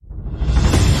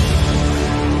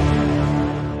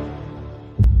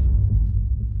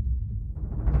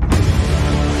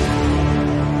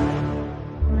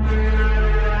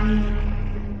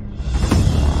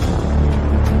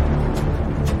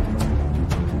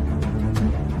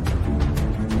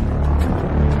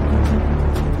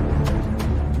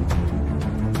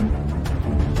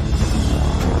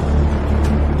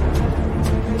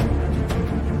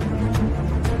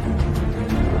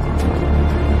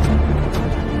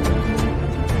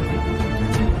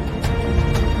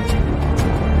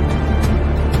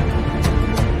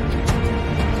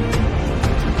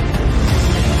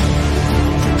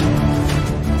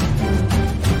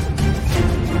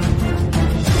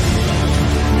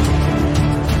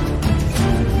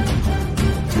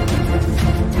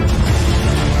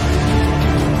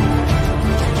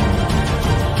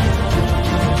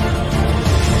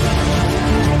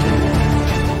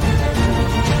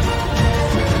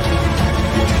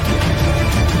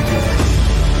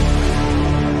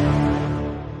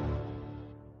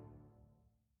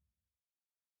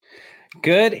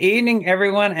Good evening,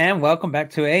 everyone, and welcome back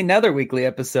to another weekly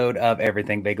episode of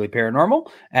Everything Vaguely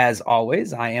Paranormal. As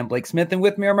always, I am Blake Smith, and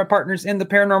with me are my partners in the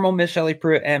paranormal, Miss Shelley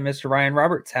Pruitt and Mr. Ryan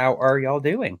Roberts. How are y'all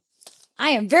doing? I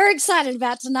am very excited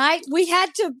about tonight. We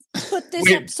had to put this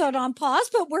episode on pause,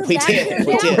 but we're back here now.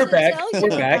 We're back. We're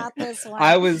back. About this one.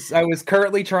 I was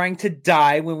currently trying to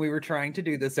die when we were trying to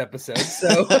do this episode,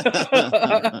 so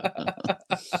I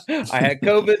had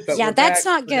COVID. But yeah, that's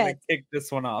not good. Kick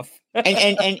this one off.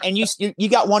 and you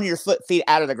got one of your feet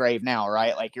out of the grave now,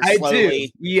 right? Like you're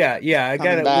slowly. Yeah. I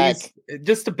got at back. least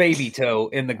just a baby toe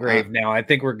in the grave now. I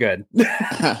think we're good.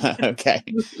 Okay.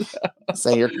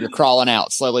 So you're crawling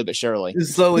out slowly but surely.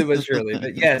 Slowly but surely.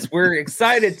 But yes, we're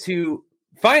excited to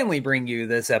finally bring you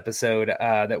this episode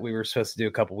that we were supposed to do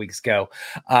a couple weeks ago.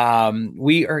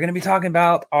 We are going to be talking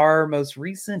about our most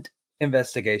recent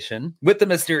investigation with the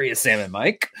mysterious Sam and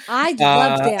Mike. I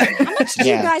loved them. How much did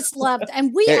you guys love?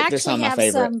 And we actually have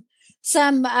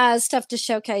some stuff to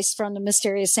showcase from the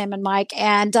mysterious Sam and Mike.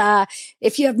 And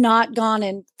if you have not gone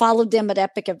and followed them at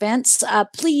epic events,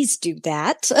 please do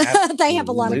that. They have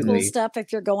a lot of cool stuff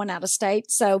if you're going out of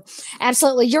state. So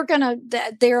absolutely,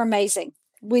 they're amazing.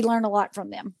 We learn a lot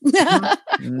from them.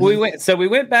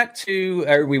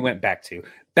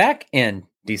 Back in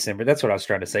December. That's what I was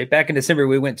trying to say. Back in December,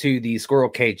 we went to the Squirrel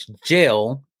Cage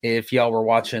jail. If y'all were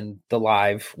watching the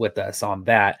live with us on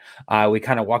that, we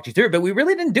kind of walked you through it, but we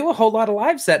really didn't do a whole lot of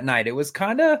lives that night. It was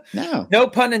kind of, no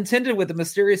pun intended with the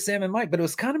mysterious Sam and Mike, but it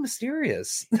was kind of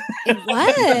mysterious. It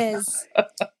was.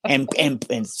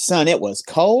 and son, it was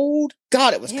cold.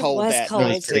 God, it was cold. It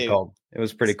was pretty cold. It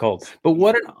was pretty cold. But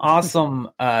what an awesome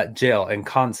jail and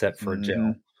concept for a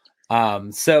jail.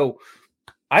 So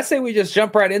I say we just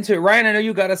jump right into it. Ryan, I know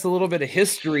you got us a little bit of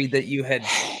history that you had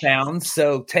found,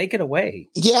 so take it away.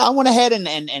 Yeah, I went ahead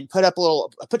and put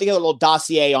together a little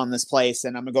dossier on this place,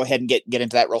 and I'm gonna go ahead and get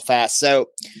into that real fast.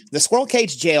 So, the Squirrel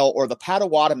Cage Jail, or the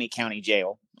Pottawatomie County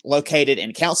Jail, located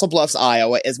in Council Bluffs,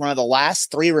 Iowa, is one of the last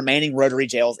 3 remaining rotary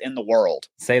jails in the world.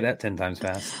 Say that 10 times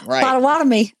fast. Right.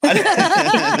 Pottawatomie.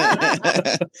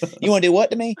 You want to do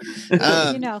what to me?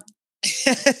 You know.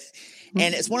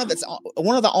 And it's one of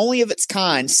the only of its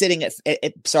kind sitting at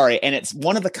and it's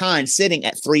one of a kind sitting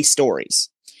at 3 stories.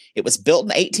 It was built in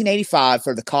 1885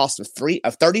 for the cost of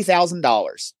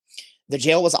 $30,000. The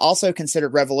jail was also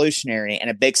considered revolutionary and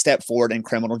a big step forward in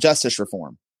criminal justice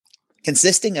reform.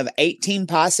 Consisting of 18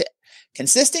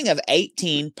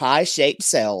 pie-shaped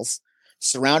cells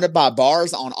surrounded by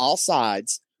bars on all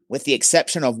sides, with the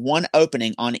exception of one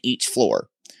opening on each floor.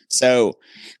 So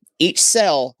each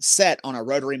cell set on a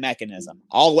rotary mechanism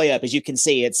all the way up. As you can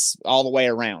see, it's all the way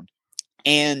around.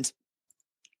 And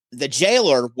the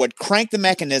jailer would crank the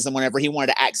mechanism whenever he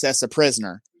wanted to access a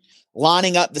prisoner,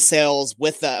 lining up the cells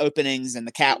with the openings and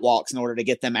the catwalks in order to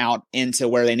get them out into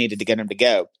where they needed to get them to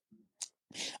go.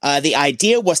 The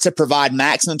idea was to provide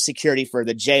maximum security for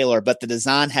the jailer, but the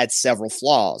design had several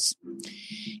flaws.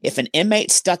 If an inmate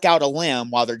stuck out a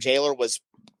limb while their jailer was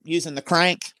using the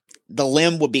crank, the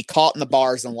limb would be caught in the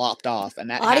bars and lopped off. And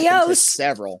that happened to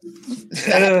several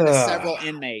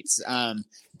inmates.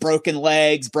 Broken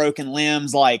legs, broken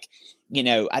limbs. Like,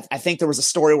 I think there was a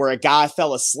story where a guy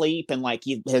fell asleep and like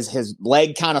his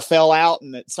leg kind of fell out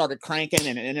and it started cranking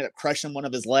and it ended up crushing one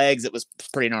of his legs. It was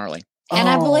pretty gnarly. And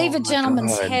I believe a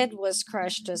gentleman's head was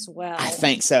crushed as well. I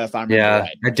think so, if I remember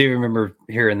right. I do remember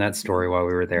hearing that story while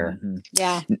we were there. Mm-hmm.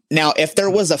 Yeah. Now, if there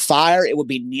was a fire, it would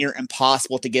be near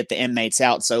impossible to get the inmates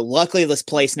out. So luckily, this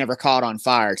place never caught on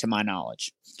fire, to my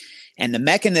knowledge. And the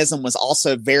mechanism was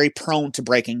also very prone to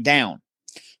breaking down,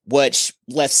 which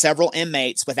left several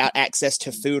inmates without access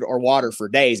to food or water for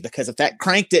days, because if that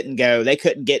crank didn't go, they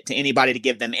couldn't get to anybody to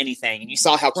give them anything. And you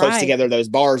saw how close together those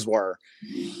bars were.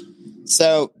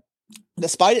 So,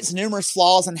 despite its numerous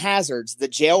flaws and hazards, the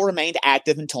jail remained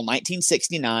active until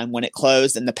 1969, when it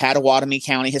closed and the Pottawatomie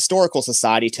County Historical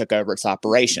Society took over its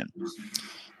operation.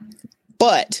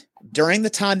 But during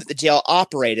the time that the jail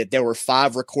operated, there were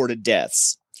 5 recorded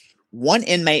deaths. One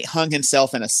inmate hung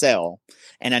himself in a cell,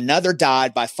 and another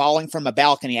died by falling from a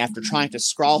balcony after trying to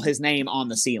scrawl his name on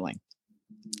the ceiling.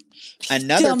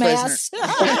 Another prisoner.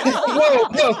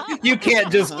 Whoa, you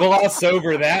can't just gloss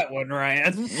over that one,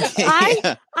 Ryan.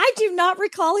 I do not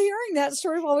recall hearing that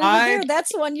story while we were there.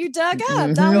 That's the one you dug up. I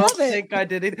love it. I think I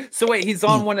did either. So wait, he's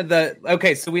on one of the.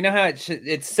 Okay, so we know how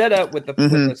it's set up with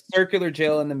the circular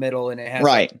jail in the middle, and it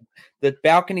has the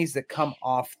balconies that come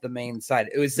off the main side.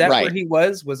 Was that where he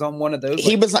was? Was on one of those?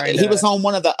 He was on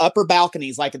one of the upper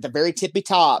balconies, like at the very tippy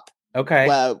top. Okay.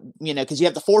 Because you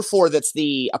have the 4th floor that's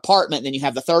the apartment, and then you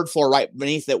have the 3rd floor right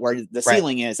beneath it where the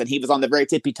ceiling is. And he was on the very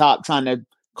tippy top trying to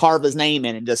carve his name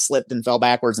in and just slipped and fell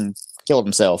backwards and killed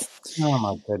himself. Oh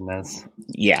my goodness.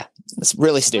 Yeah, it's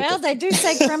really stupid. Well, they do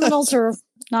say criminals are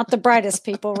not the brightest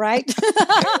people, right?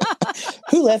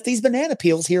 Who left these banana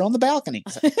peels here on the balcony?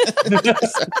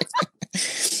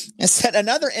 And said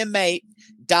another inmate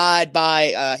died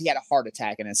by he had a heart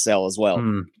attack in his cell as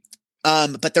well.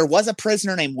 But there was a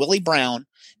prisoner named Willie Brown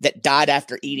that died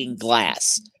after eating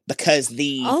glass because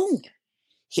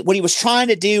what he was trying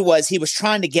to do was he was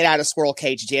trying to get out of Squirrel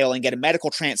Cage jail and get a medical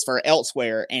transfer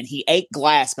elsewhere, and he ate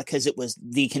glass because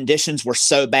the conditions were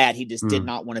so bad he just did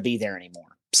not want to be there anymore.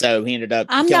 So he ended up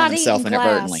killing himself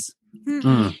inadvertently.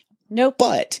 Nope.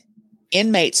 But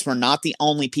inmates were not the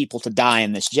only people to die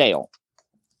in this jail.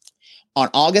 On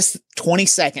August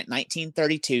 22nd,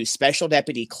 1932, Special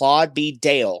Deputy Claude B.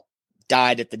 Dale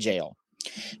died at the jail.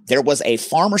 There was a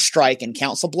farmer strike in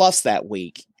Council Bluffs that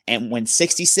week, and when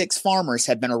 66 farmers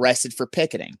had been arrested for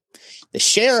picketing, the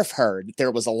sheriff heard that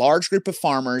there was a large group of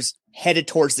farmers headed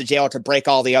towards the jail to break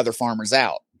all the other farmers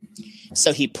out.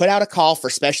 So he put out a call for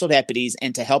special deputies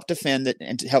and to help defend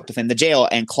the jail,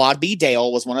 and Claude B.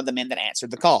 Dale was one of the men that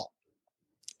answered the call.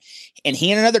 And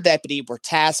he and another deputy were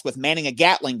tasked with manning a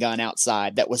Gatling gun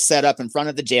outside that was set up in front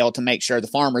of the jail to make sure the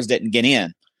farmers didn't get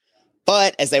in.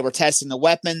 But as they were testing the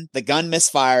weapon, the gun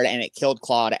misfired and it killed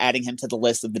Claude, adding him to the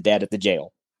list of the dead at the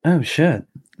jail. Oh, shit.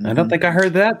 I don't think I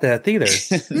heard that death either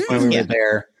when we were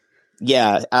there.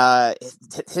 Yeah.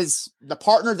 The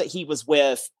partner that he was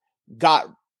with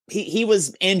he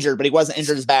was injured, but he wasn't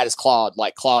injured as bad as Claude.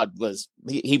 Like Claude was,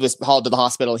 he was hauled to the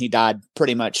hospital and he died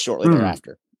pretty much shortly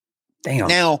thereafter. Damn.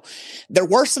 Now, there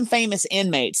were some famous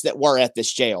inmates that were at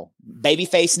this jail.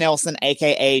 Babyface Nelson,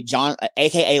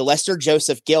 aka Lester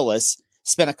Joseph Gillis,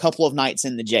 spent a couple of nights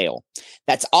in the jail.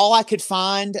 That's all I could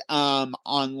find on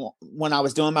when I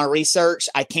was doing my research.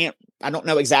 I don't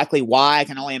know exactly why. I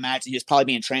can only imagine he was probably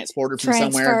being transported from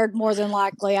somewhere. Transferred, more than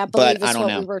likely. I believe that's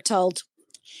what we were told.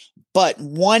 But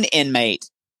one inmate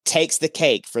takes the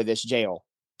cake for this jail,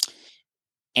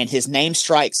 and his name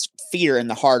strikes fear in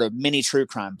the heart of many true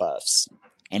crime buffs.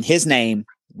 And his name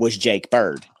was Jake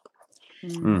Bird.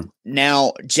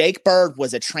 Now, Jake Bird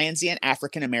was a transient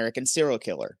African-American serial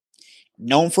killer,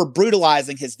 known for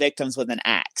brutalizing his victims with an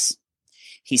axe.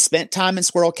 He spent time in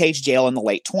Squirrel Cage jail in the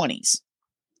late 20s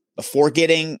before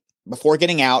getting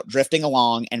out, drifting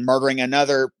along, and murdering a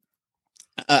mother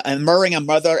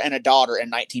and a daughter in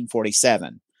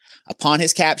 1947. Upon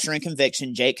his capture and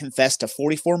conviction, Jake confessed to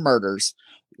 44 murders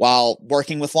while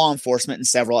working with law enforcement in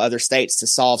several other states to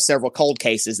solve several cold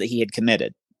cases that he had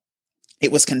committed.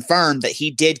 It was confirmed that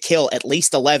he did kill at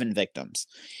least 11 victims,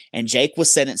 and Jake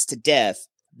was sentenced to death,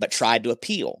 but tried to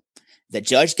appeal. The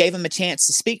judge gave him a chance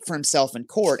to speak for himself in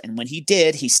court, and when he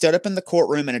did, he stood up in the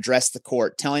courtroom and addressed the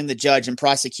court, telling the judge and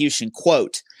prosecution,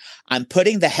 quote, "I'm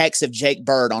putting the hex of Jake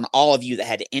Bird on all of you that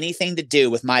had anything to do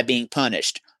with my being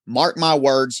punished. Mark my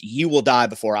words, you will die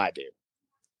before I do."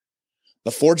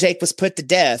 Before Jake was put to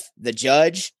death, the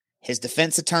judge, his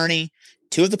defense attorney,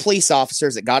 two of the police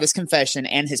officers that got his confession,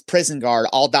 and his prison guard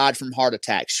all died from heart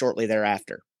attacks shortly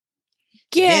thereafter.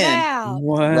 Get out.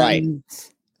 What? Right.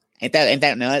 Ain't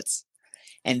that nuts?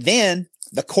 And then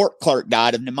the court clerk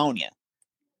died of pneumonia.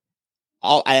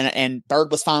 And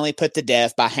Bird was finally put to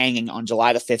death by hanging on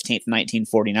July the 15th,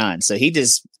 1949. So he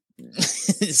just,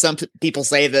 some people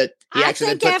say that he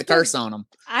actually put the curse on him.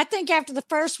 I think after the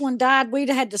first one died, we'd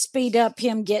have had to speed up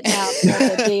him getting out of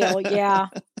the deal. Yeah.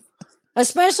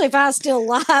 Especially if I was still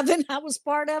alive and I was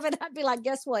part of it, I'd be like,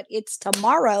 guess what? It's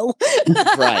tomorrow.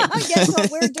 Right. Guess what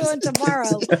we're doing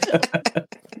tomorrow?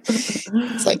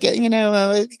 It's like,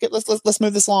 let's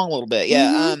move this along a little bit.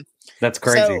 Yeah. That's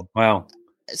crazy. Wow.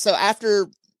 So after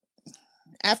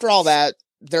all that,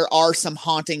 there are some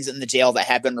hauntings in the jail that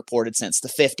have been reported since the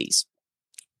 50s.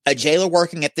 A jailer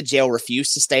working at the jail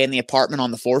refused to stay in the apartment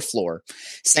on the 4th floor,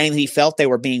 saying that he felt they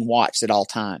were being watched at all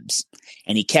times.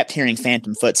 And he kept hearing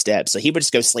phantom footsteps. So he would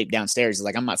just go sleep downstairs. He's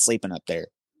like, I'm not sleeping up there.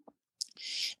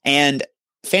 And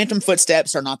phantom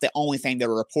footsteps are not the only thing that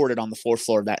are reported on the 4th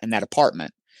floor in that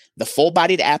apartment. The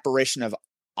full-bodied apparition of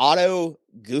Otto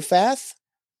Goofath,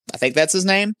 I think that's his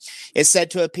name, is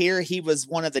said to appear. He was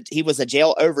a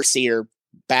jail overseer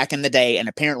back in the day, and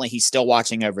apparently he's still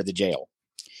watching over the jail.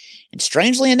 And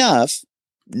strangely enough,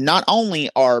 not only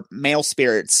are male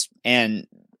spirits and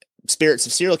spirits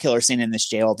of serial killers seen in this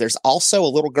jail, there's also a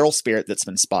little girl spirit that's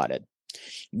been spotted.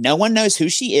 No one knows who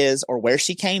she is or where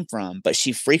she came from, but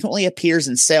she frequently appears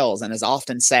in cells and is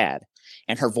often sad,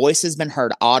 and her voice has been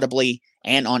heard audibly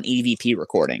and on EVP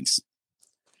recordings.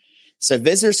 So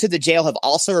visitors to the jail have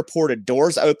also reported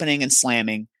doors opening and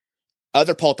slamming,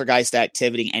 other poltergeist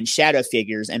activity, and shadow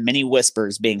figures and many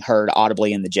whispers being heard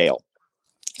audibly in the jail.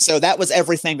 So that was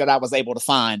everything that I was able to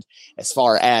find as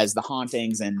far as the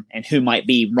hauntings and who might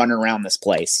be running around this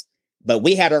place. But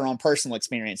we had our own personal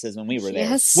experiences when we were there.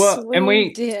 Yes, well, and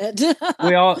we did.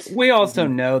 we also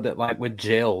know that, like, with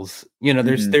jails, you know,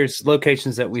 there's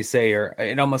locations that we say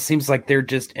it almost seems like they're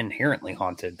just inherently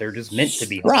haunted. They're just meant to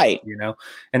be haunted, right? You know,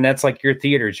 and that's like your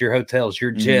theaters, your hotels, your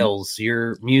jails,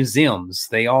 your museums.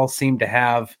 They all seem to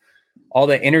have all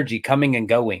the energy coming and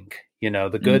going. You know,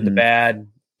 the good, the bad,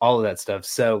 all of that stuff.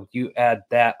 So you add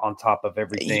that on top of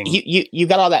everything. You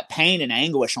got all that pain and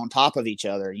anguish on top of each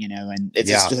other, you know, and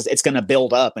it's going to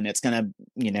build up and it's going to,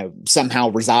 you know, somehow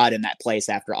reside in that place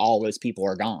after all those people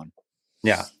are gone.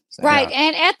 Yeah. So, right. Yeah.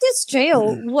 And at this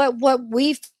jail, what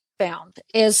we found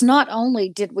is not only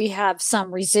did we have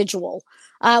some residual,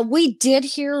 we did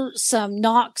hear some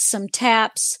knocks, some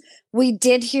taps. We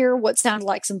did hear what sounded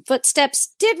like some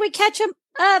footsteps. Did we catch them?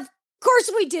 Of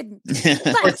course we didn't.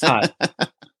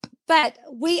 But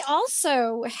we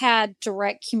also had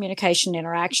direct communication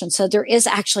interaction. So there is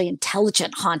actually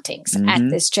intelligent hauntings at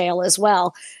this jail as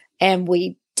well. And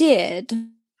we did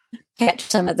catch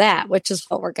some of that, which is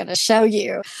what we're going to show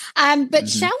you. But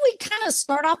shall we kind of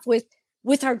start off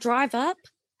with our drive up?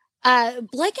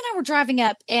 Blake and I were driving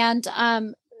up, and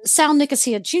Sal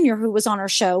Nicosia Jr., who was on our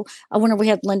show, whenever we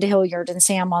had Linda Hilliard and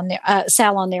Sam on there,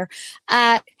 Sal on there,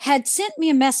 had sent me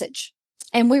a message.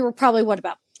 And we were probably,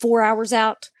 about 4 hours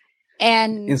out?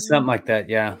 And something like that,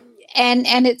 yeah. And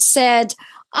it said,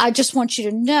 I just want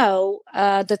you to know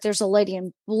that there's a lady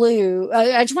in blue.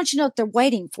 I just want you to know that they're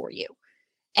waiting for you.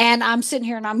 And I'm sitting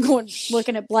here and I'm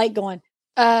looking at Blake going,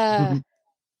 and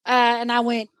I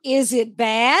went, is it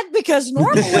bad? Because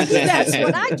normally that's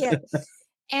what I get.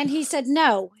 And he said,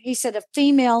 no. He said, a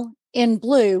female in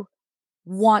blue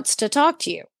wants to talk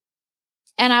to you.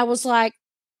 And I was like,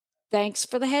 thanks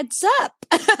for the heads up.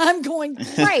 I'm going,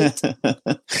 great.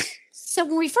 So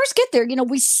when we first get there, you know,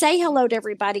 we say hello to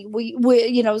everybody. We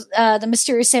you know, the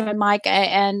Mysterious Sam and Mike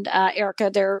and Erica,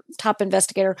 their top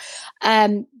investigator,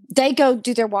 they go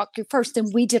do their walkthrough first.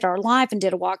 Then we did our live and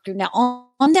did a walkthrough. Now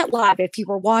on that live, if you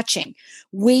were watching,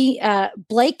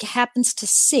 Blake happens to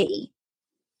see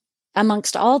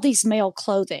amongst all these male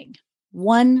clothing,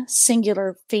 one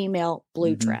singular female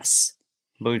blue dress.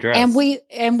 Blue dress. And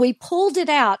we pulled it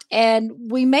out and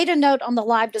we made a note on the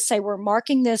live to say, we're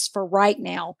marking this for right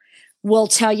now. We'll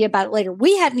tell you about it later.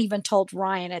 We hadn't even told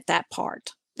Ryan at that point.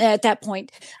 We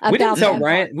didn't tell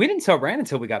Ryan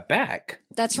until we got back.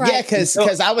 That's right. Yeah,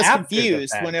 because I was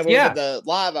confused whenever we did the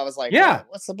live. I was like,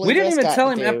 what's the blue dress? We didn't even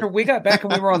tell him after we got back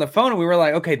and we were on the phone and we were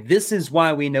like, okay, this is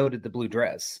why we noted the blue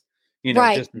dress. You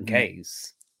know, just in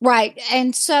case. Right.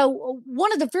 And so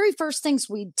one of the very first things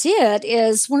we did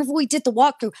is whenever we did the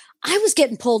walkthrough, I was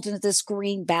getting pulled into this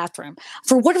green bathroom.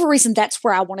 For whatever reason, that's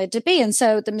where I wanted to be. And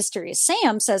so the Mysterious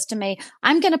Sam says to me,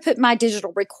 I'm going to put my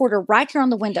digital recorder right here on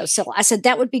the windowsill. I said,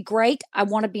 that would be great. I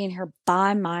want to be in here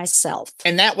by myself.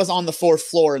 And that was on the 4th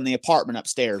floor in the apartment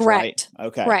upstairs, correct. Right?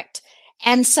 Okay. Correct.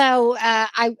 And so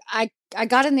I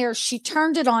got in there. She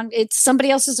turned it on. It's somebody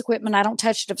else's equipment. I don't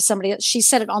touch it if it's somebody else. She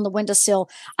set it on the windowsill.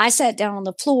 I sat down on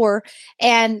the floor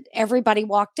and everybody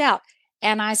walked out.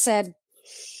 And I said,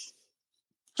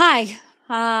 hi,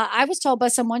 I was told by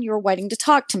someone you were waiting to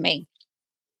talk to me.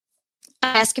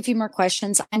 I asked a few more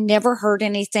questions. I never heard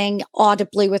anything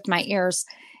audibly with my ears.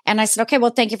 And I said, okay,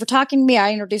 well, thank you for talking to me.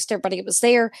 I introduced everybody that was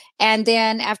there. And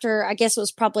then after, I guess it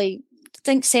was probably, I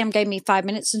think Sam gave me 5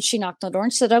 minutes and she knocked on the door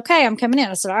and said, okay, I'm coming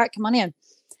in. I said, all right, come on in.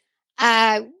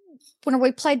 When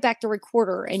we played back the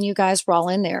recorder and you guys were all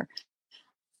in there,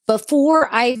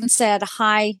 before I even said,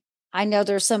 hi, I know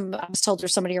I was told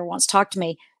there's somebody here who wants to talk to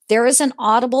me. There is an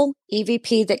audible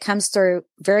EVP that comes through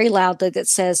very loudly that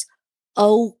says,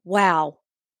 oh, wow,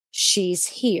 she's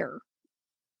here.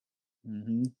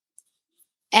 Mm-hmm.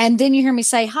 And then you hear me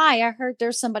say, hi, I heard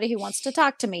there's somebody who wants to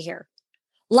talk to me here.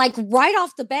 Like right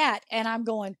off the bat. And I'm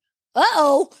going,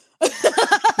 uh-oh.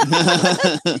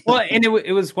 Well, and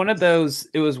it was one of those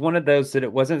that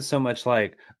it wasn't so much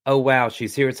like, oh, wow,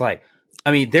 she's here. It's like,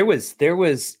 I mean, there was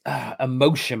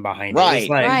emotion behind it.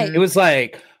 Right. It was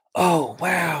like, oh,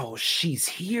 wow, she's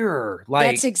here.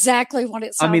 Like, that's exactly what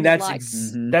it sounded like.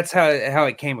 That's how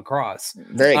it came across.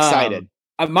 Very excited.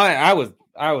 I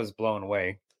was blown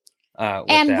away.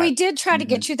 And we did try to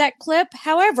get you that clip.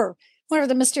 However, whenever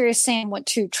the Mysterious Sam went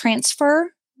to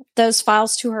transfer those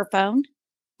files to her phone,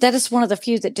 that is one of the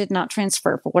few that did not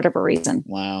transfer for whatever reason.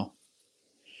 Wow.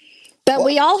 But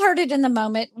we all heard it in the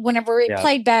moment whenever it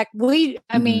played back.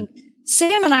 I mean,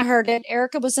 Sam and I heard it.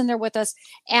 Erica was in there with us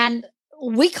and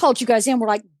we called you guys in. We're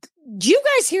like, do you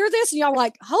guys hear this? And y'all were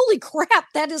like, holy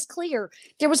crap, that is clear.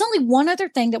 There was only one other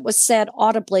thing that was said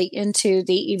audibly into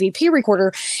the EVP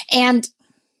recorder, and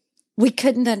we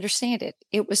couldn't understand it.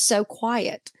 It was so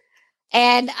quiet.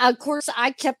 And of course,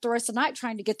 I kept the rest of the night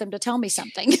trying to get them to tell me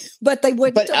something, but they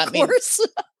wouldn't, of course.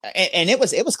 And it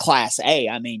was class A.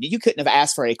 I mean, you couldn't have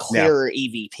asked for a clearer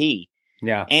EVP.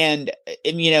 Yeah. And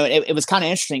it was kind of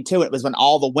interesting too. It was when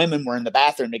all the women were in the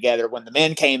bathroom together. When the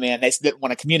men came in, they didn't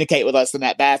want to communicate with us in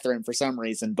that bathroom for some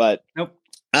reason. But nope.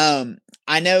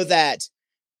 I know that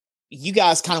you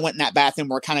guys kind of went in that bathroom.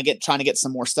 We're kind of trying to get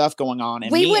some more stuff going on.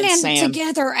 And we went in Sam,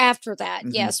 together after that.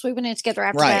 Mm-hmm. Yes, we went in together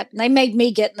after that. And they made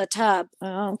me get in the tub.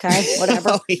 Oh, okay,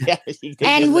 whatever.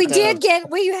 And we did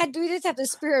have the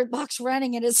spirit box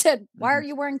running, and it said, "Why are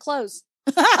you wearing clothes?"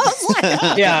 I was like,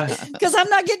 oh, yeah, because I'm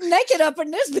not getting naked up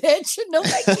in this bitch. No,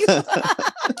 thank you.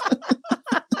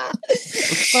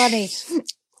 Funny.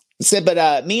 So,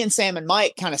 but me and Sam and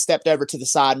Mike kind of stepped over to the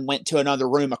side and went to another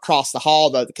room across the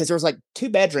hall, though, because there was like 2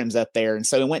 bedrooms up there. And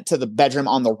so we went to the bedroom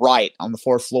on the right on the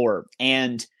 4th floor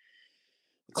and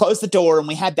closed the door. And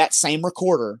we had that same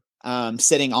recorder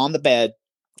sitting on the bed.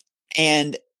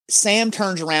 And Sam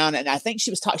turns around, and I think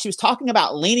she was talking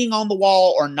about leaning on the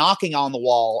wall or knocking on the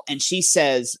wall. And she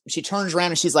turns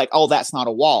around and she's like, "Oh, that's not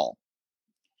a wall."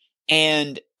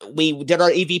 And we did our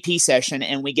EVP session,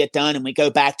 and we get done and we go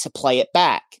back to play it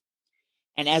back.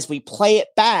 And as we play it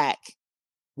back,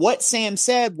 what Sam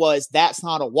said was, "That's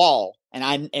not a wall."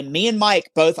 And me and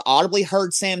Mike both audibly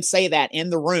heard Sam say that in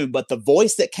the room, but the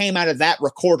voice that came out of that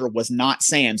recorder was not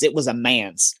Sam's. It was a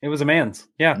man's. It was a man's.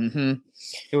 Yeah. Mm-hmm.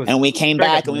 And we came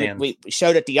back and we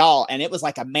showed it to y'all, and it was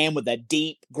like a man with a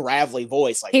deep, gravelly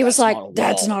voice. Like, he was like,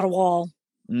 "That's not a wall."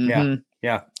 Mm-hmm.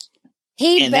 Yeah.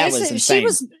 And that was insane.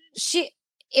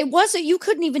 It wasn't, you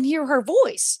couldn't even hear her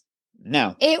voice.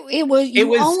 No, it was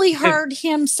only heard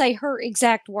him say her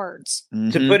exact words.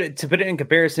 Mm-hmm. To put it in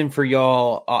comparison for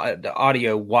y'all,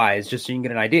 audio wise, just so you can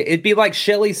get an idea, it'd be like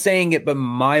Shelly saying it, but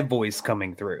my voice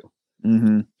coming through.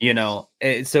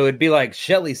 Mm-hmm. So it'd be like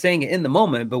Shelly saying it in the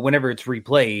moment, but whenever it's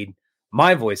replayed,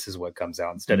 my voice is what comes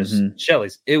out instead of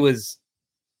Shelly's. It was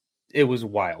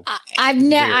wild.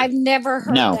 I've never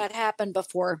heard that happen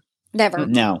before. Never.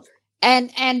 No.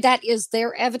 And that is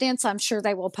their evidence. I'm sure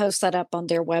they will post that up on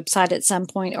their website at some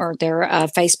point, or their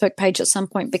Facebook page at some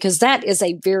point, because that is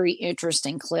a very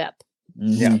interesting clip.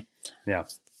 Mm-hmm. Yeah.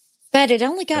 But it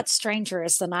only got stranger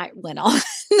as the night went on.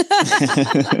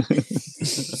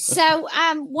 So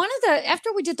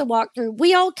after we did the walkthrough,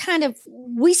 we kind of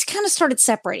started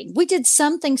separating. We did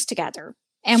some things together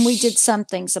and we did some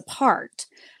things apart.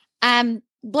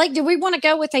 Blake, do we want to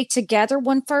go with a together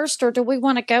one first, or do we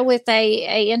want to go with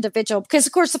a individual? Because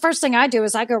of course, the first thing I do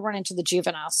is I go run into the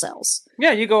juvenile cells.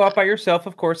 Yeah, you go out by yourself,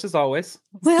 of course, as always.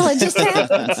 Well, it just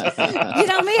happens. You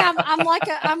know me. I'm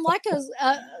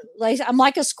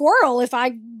like a squirrel. If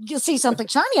I see something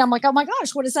shiny, I'm like, "Oh my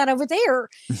gosh, what is that over there?"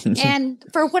 And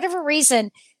for whatever reason,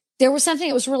 there was something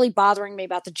that was really bothering me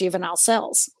about the juvenile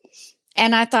cells,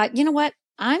 and I thought, you know what,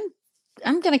 I'm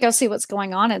going to go see what's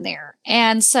going on in there.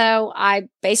 And so I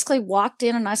basically walked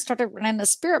in and I started running the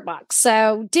spirit box.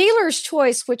 So dealer's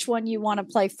choice, which one you want to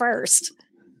play first.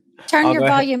 Turn your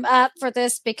volume up for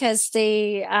this, because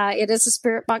it is a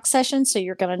spirit box session. So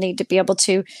you're going to need to be able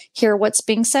to hear what's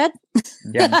being said.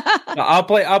 Yeah. I'll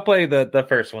play the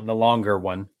first one, the longer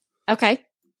one. Okay.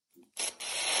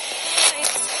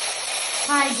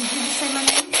 Hi, did you just say my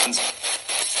name?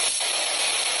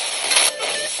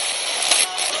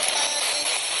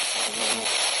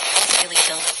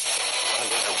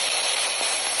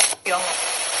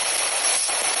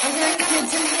 Are there any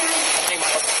kids in here?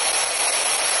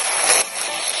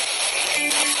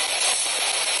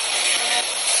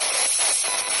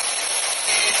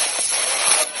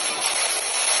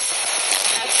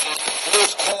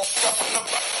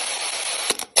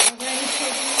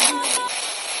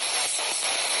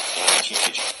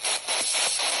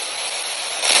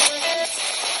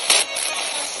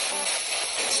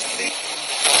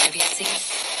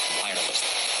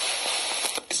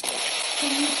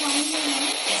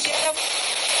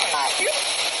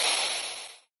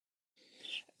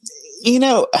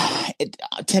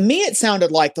 To me, it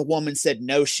sounded like the woman said,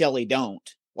 "No, Shelly, don't."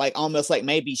 Like, almost like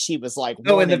maybe she was like,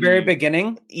 in the very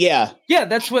beginning. Yeah.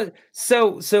 That's what.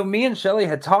 So me and Shelly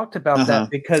had talked about that,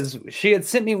 because she had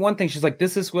sent me one thing. She's like,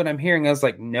 "This is what I'm hearing." I was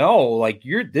like, "No, like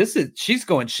she's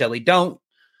going, Shelly, don't."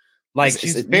 Like,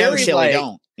 she's very, no, Shelly, like,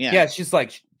 don't. Yeah. She's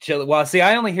like, Shelly. Well, see,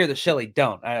 I only hear the Shelly,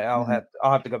 don't. I'll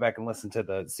have to go back and listen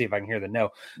to see if I can hear the no.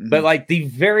 Mm-hmm. But like the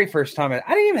very first time, I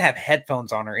didn't even have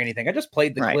headphones on or anything. I just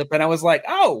played the clip and I was like,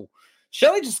 "Oh,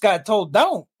 Shelly just got told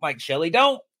don't." Like, Shelly,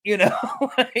 don't. you know.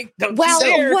 Like,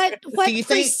 what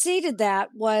preceded that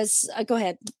was go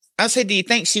ahead. I say, do you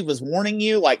think she was warning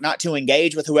you, like, not to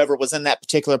engage with whoever was in that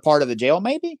particular part of the jail,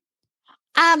 maybe?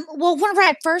 Well, whenever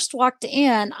I first walked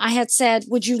in, I had said,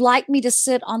 would you like me to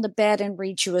sit on the bed and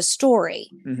read you a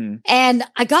story? Mm-hmm. And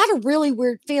I got a really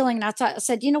weird feeling. And I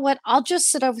said, you know what? I'll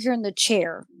just sit over here in the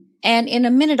chair. And in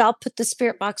a minute, I'll put the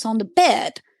spirit box on the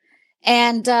bed.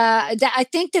 And I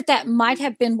think that might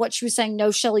have been what she was saying.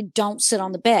 No, Shelley, don't sit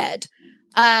on the bed.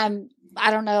 I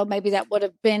don't know. Maybe that would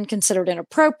have been considered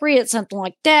inappropriate, something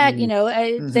like that. You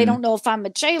know, they don't know if I'm a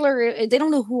jailer. They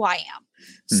don't know who I am.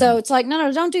 So it's like,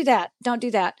 no, don't do that. Don't do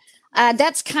that.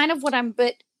 That's kind of what I'm,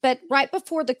 but right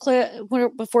before the clip,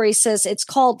 before he says it's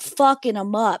called fucking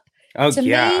them up. Oh, to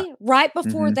me, right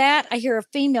before that, I hear a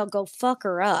female go, fuck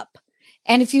her up.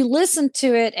 And if you listen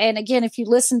to it, and again, if you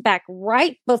listen back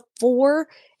right before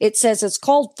it says it's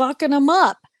called fucking them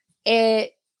up,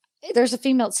 there's a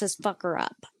female that says fuck her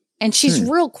up. And she's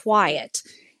real quiet.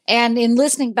 And in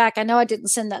listening back, I know I didn't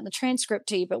send that in the transcript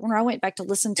to you, but when I went back to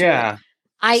listen to it,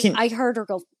 I heard her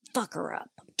go, fuck her up.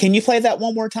 Can you play that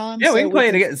one more time? Yeah, we can play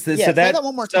it again. So play that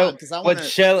one more time.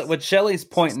 What Shelley's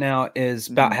pointing out is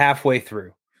about halfway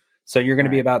through. So you're going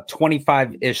to be about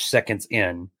 25-ish seconds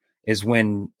in is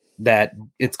when that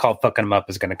it's called fucking them up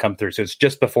is going to come through. So it's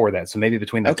just before that. So maybe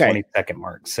between the 20-second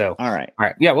mark. So all right.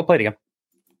 Yeah, we'll play it again.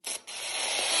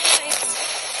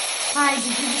 Hi, did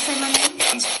you just say my name?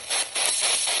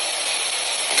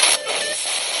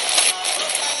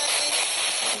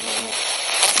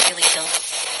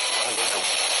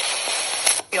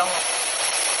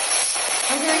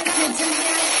 Are there any kids in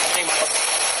here?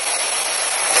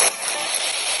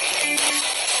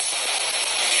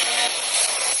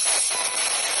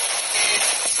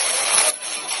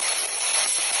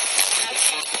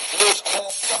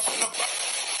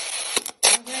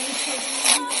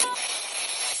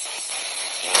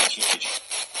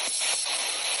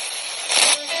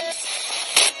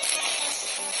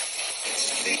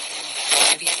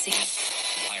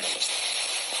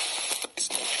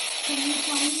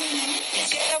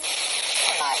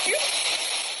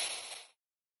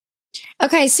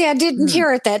 Okay, see, I didn't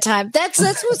hear it that time. That's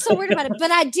what's so weird about it.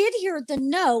 But I did hear the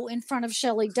no in front of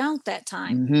Shelley don't that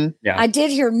time. Yeah, I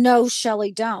did hear no,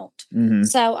 Shelley don't.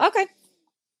 So okay,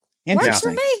 works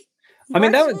for me. I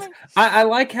mean, that was. I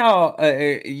like how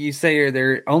you say, "Are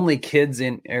there only kids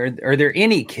in? Are there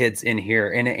any kids in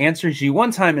here?" And it answers you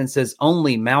one time and says,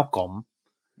 "Only Malcolm."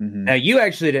 Now, you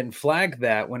actually didn't flag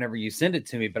that whenever you sent it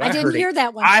to me, but I didn't hear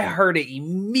that one. I heard it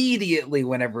immediately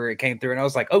whenever it came through, and I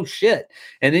was like, "Oh shit!"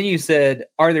 And then you said,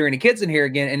 "Are there any kids in here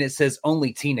again?" And it says,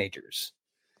 "Only teenagers,"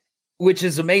 which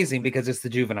is amazing because it's the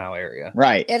juvenile area,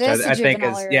 right? It is the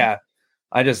juvenile area. Yeah.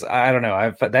 I don't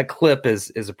know. That clip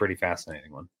is a pretty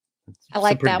fascinating one. I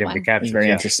like that one. It's very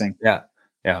interesting. Yeah.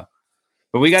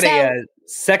 But we got a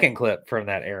second clip from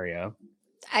that area.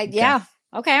 Okay,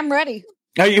 I'm ready.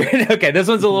 Are you ready? Okay, this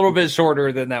one's a little bit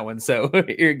shorter than that one, so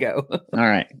here you go. All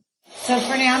right. So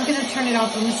for now, I'm going to turn it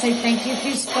off. I'm going to say thank you if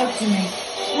you spoke to me.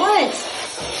 What?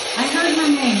 I heard my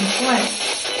name. What?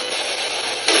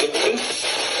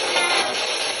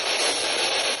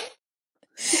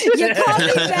 You called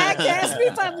me back to ask me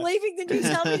if I'm leaving, then you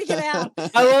tell me to get out.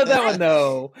 I love that one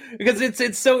though, because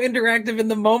it's so interactive in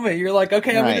the moment. You're like,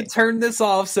 okay, I'm going to turn this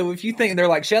off. So if you think they're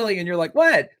like Shelley, and you're like,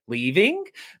 what? Leaving?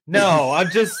 No, I'm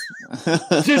just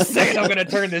saying I'm going to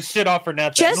turn this shit off for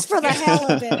nothing, just for the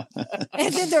hell of it.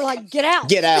 And then they're like, get out,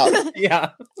 get out.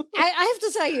 Yeah, I have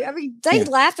to tell you, I mean, they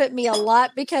laugh at me a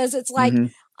lot because it's like.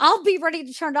 I'll be ready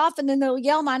to turn it off and then they'll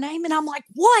yell my name. And I'm like,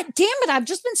 what? Damn it. I've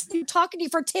just been talking to you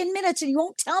for 10 minutes and you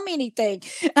won't tell me anything.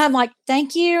 And I'm like,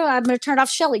 thank you. I'm going to turn it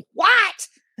off. Shelley, what?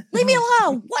 Leave me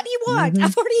alone. What do you want?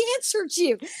 I've already answered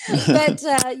you. But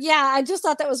I just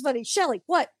thought that was funny. Shelley,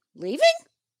 what? Leaving?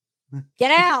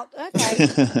 Get out. Okay.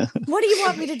 What do you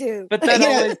want me to do? But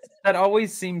that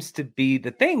always seems to be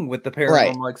the thing with the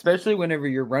paranormal, especially whenever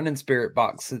you're running spirit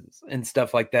boxes and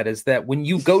stuff like that, is that when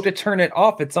you go to turn it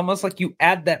off, it's almost like you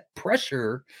add that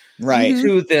pressure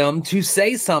to them to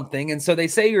say something. And so they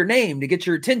say your name to get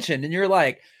your attention. And you're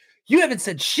like, you haven't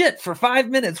said shit for 5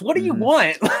 minutes. What do you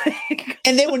want?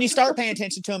 And then when you start paying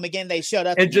attention to them again, they shut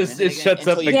up. It shuts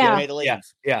up again.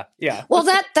 Yeah. Well,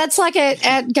 that's like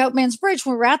at Goatman's Bridge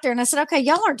when we were out there, and I said, "Okay,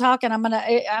 y'all aren't talking. I'm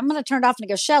gonna turn it off." And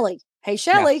go, Shelley. Hey,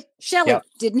 Shelley. Shelley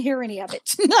didn't hear any of it.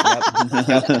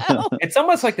 It's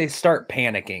almost like they start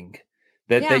panicking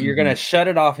that you're gonna shut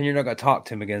it off and you're not gonna talk to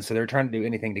them again. So they're trying to do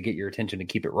anything to get your attention to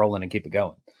keep it rolling and keep it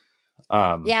going.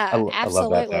 Absolutely. I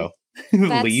love that though.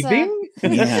 Leaving?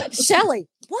 Shelley,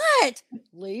 what? what?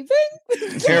 Leaving?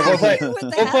 Here, we'll play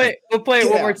it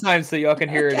one more time so y'all can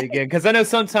hear it again. Because I know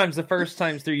sometimes the first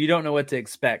times through, you don't know what to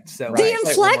expect. So the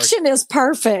inflection is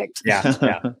perfect.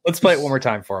 Yeah. Let's play it one more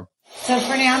time for him. So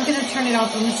for now, I'm going to turn it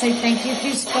off. I'm going to say thank you if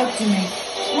you spoke to me.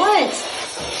 What?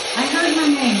 I heard my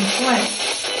name. What?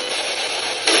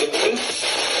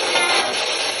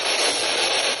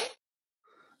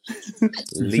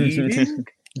 Leaving?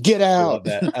 Get out.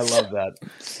 I love that.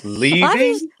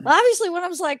 Leaving? Obviously, when I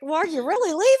was like, well, are you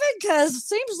really leaving? Because it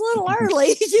seems a little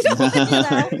early.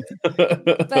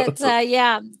 But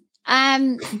yeah.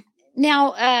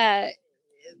 Now,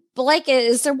 Blake,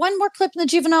 is there one more clip in the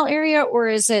juvenile area, or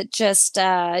is it just,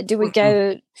 do we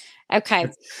go? Okay.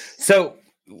 So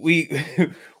we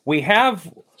have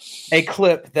a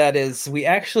clip that is, we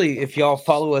actually, if y'all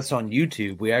follow us on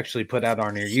YouTube, we actually put out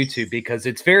on our YouTube because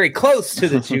it's very close to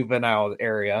the juvenile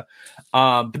area.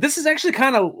 But this is actually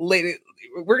kind of late.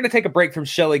 We're going to take a break from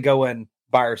Shelly going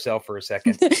by herself for a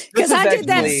second. Because I did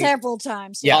that several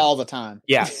times. Yeah, all the time.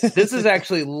 Yeah. This is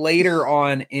actually later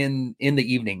on in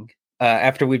the evening.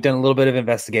 After we've done a little bit of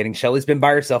investigating. Shelly's been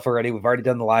by herself already. We've already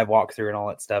done the live walkthrough and all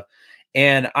that stuff.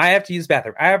 And I have to use the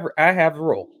bathroom. I have a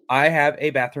rule. I have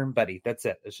a bathroom buddy. That's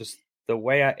it. It's just the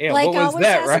way I am. Like what was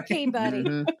that, right? A pee buddy.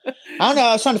 Mm-hmm. I don't know.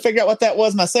 I was trying to figure out what that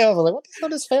was myself. I was like, what the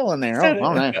hell is fell in there? Oh, I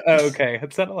don't know. Okay.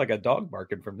 It sounded like a dog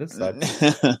barking from this side.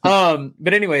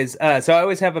 But anyways, so I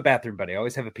always have a bathroom buddy. I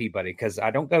always have a pee buddy because I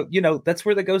don't go, that's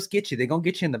where the ghosts get you. They're going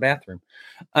to get you in the bathroom.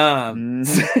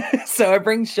 So I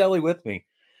bring Shelly with me.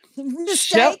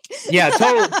 Mistake. Yeah,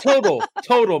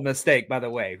 total mistake. By the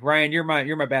way, Ryan, you're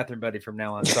my bathroom buddy from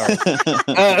now on. Sorry.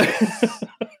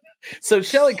 So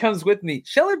Shelly comes with me.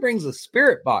 Shelly brings a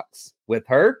spirit box with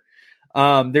her.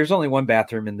 There's only one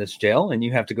bathroom in this jail, and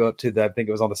you have to go up to I think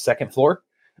it was on the second floor.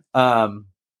 And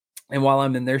while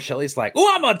I'm in there, Shelly's like,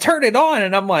 "Oh, I'm gonna turn it on,"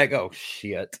 and I'm like, "Oh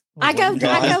shit." I go, look,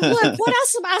 what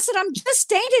else? I said, I'm just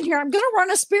standing here. I'm going to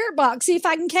run a spirit box, see if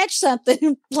I can catch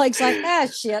something. Blake's like,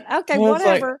 shit. Okay,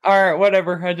 whatever. Like, all right,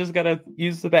 whatever. I just got to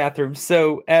use the bathroom.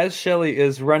 So as Shelly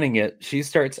is running it, she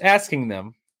starts asking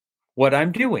them what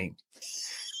I'm doing.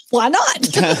 Why not?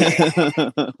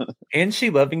 And she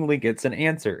lovingly gets an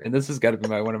answer. And this has got to be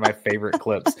one of my favorite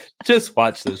clips. Just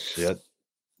watch this shit.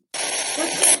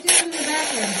 What's he doing in the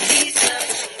bathroom?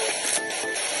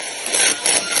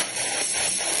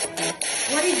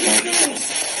 What did you think?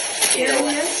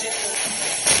 Serious?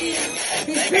 He's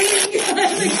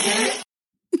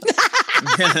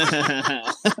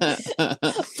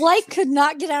Blake could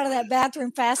not get out of that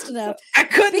bathroom fast enough. I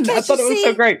couldn't. I thought it was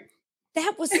so great.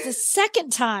 That was the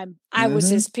second time I was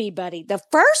his pee buddy. The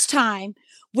first time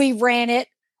we ran it,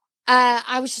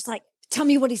 I was just like, tell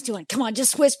me what he's doing. Come on,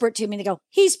 just whisper it to me. And they go,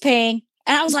 he's peeing.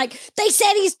 And I was like, they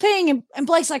said he's peeing. And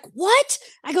Blake's like, what?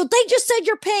 I go, they just said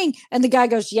you're peeing. And the guy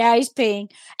goes, yeah, he's peeing.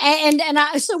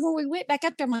 So when we went back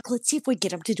up there, I'm like, let's see if we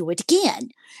get him to do it again.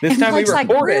 This time Blake's we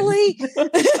recorded. Like, really?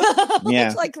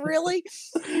 Yeah. Like, really?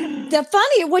 The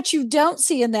funny, what you don't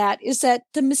see in that is that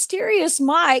the mysterious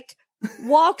Mike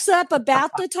walks up about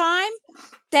the time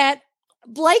that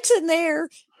Blake's in there.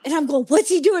 And I'm going, what's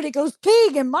he doing? It goes,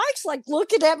 pig. And Mike's like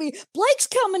looking at me. Blake's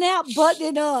coming out,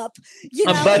 buttoning up.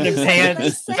 I'm buttoning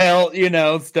pants, belt,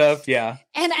 stuff. Yeah.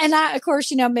 And I, of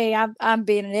course, me, I'm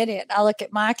being an idiot. I look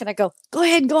at Mike and I go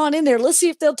ahead and go on in there. Let's see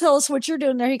if they'll tell us what you're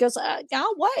doing there. He goes,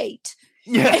 I'll wait.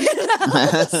 Yeah. He's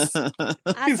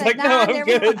like, no, I'm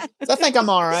good. I think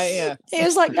I'm all right. Yeah. He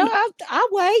was like, no, I'll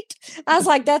wait. I was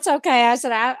like, that's okay. I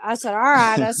said, all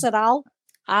right. I said,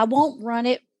 I won't run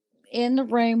it in the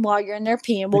room while you're in there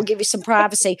peeing. We'll give you some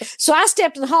privacy. So I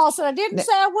stepped in the hall and said, I didn't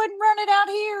say I wouldn't run it out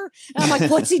here. And I'm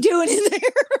like, what's he doing in there?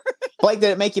 Blake, did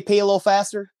it make you pee a little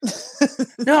faster?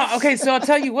 No. Okay. So I'll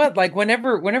tell you what, like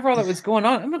whenever all that was going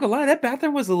on, I'm not gonna lie, that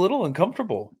bathroom was a little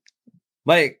uncomfortable.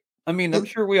 Like, I mean, I'm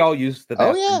sure we all used the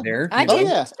bathroom there. I did.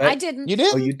 I didn't. You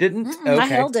did? Oh, you didn't? Okay. I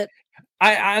held it.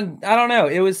 I don't know.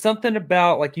 It was something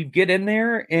about like you get in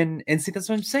there and see, that's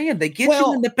what I'm saying. They get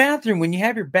you in the bathroom when you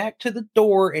have your back to the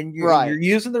door and you're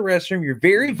using the restroom. You're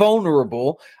very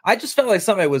vulnerable. I just felt like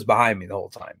somebody was behind me the whole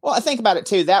time. Well, I think about it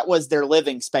too. That was their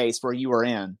living space where you were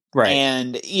in. Right.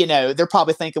 And, they're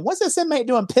probably thinking, what's this inmate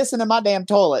doing pissing in my damn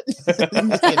toilet?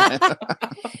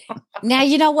 Now,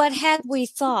 you know what? Had we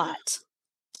thought,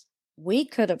 we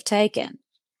could have taken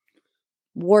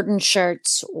warden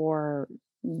shirts or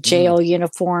jail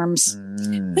uniforms.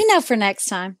 We know for next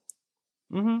time.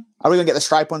 Mm-hmm. Are we gonna get the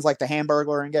striped ones like the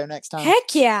Hamburglar and go next time?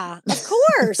 Heck yeah, of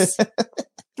course.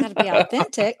 Got to be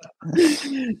authentic.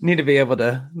 Need to be able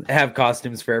to have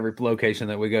costumes for every location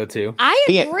that we go to. I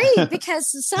agree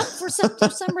because for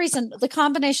some reason the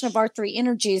combination of our three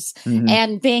energies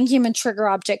and being human trigger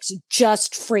objects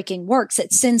just freaking works.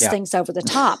 It sends things over the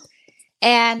top.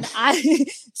 And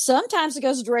sometimes it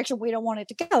goes a direction we don't want it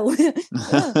to go.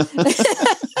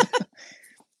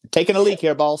 Taking a leak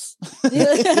here, boss.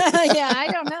 Yeah, I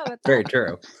don't know. Very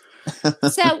true.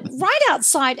 So right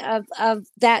outside of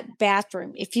that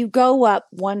bathroom, if you go up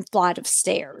one flight of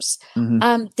stairs,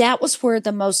 that was where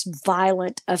the most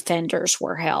violent offenders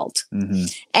were held.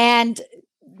 And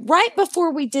right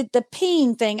before we did the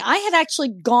peeing thing, I had actually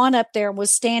gone up there and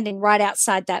was standing right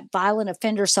outside that violent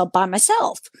offender cell by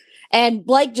myself. And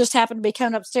Blake just happened to be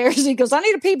coming upstairs. He goes, I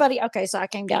need a pee, buddy. Okay, so I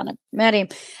came down and met him.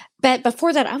 But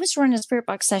before that, I was running a spirit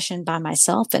box session by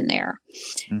myself in there.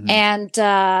 And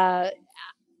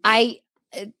they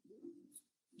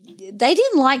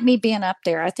didn't like me being up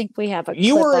there. I think we have a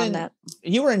clip on that.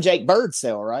 You were in Jake Bird's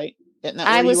cell, right? Isn't that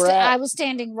I was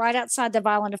standing right outside the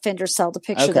violent offender cell, the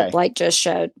picture that Blake just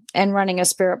showed, and running a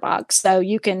spirit box. So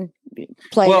you can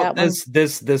play that one.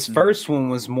 This first one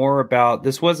was more about,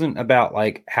 this wasn't about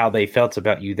like how they felt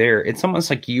about you there. It's almost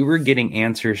like you were getting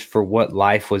answers for what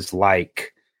life was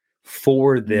like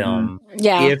for them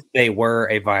if they were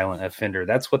a violent offender.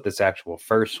 That's what this actual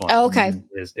first one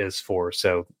is for.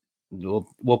 So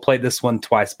we'll play this one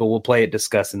twice, but we'll play it,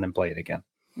 discuss, and then play it again.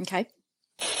 Okay.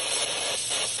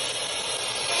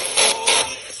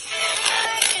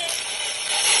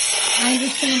 I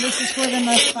understand this is where the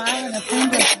most violent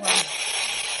offenders were.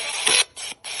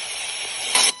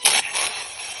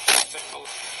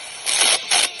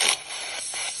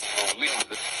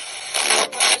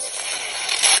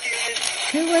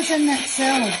 Who was in that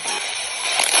cell?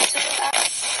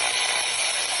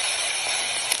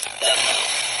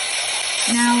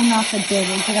 No, not the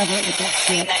devil. Get over it with that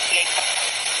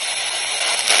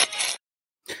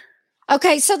shit.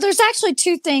 Okay, so there's actually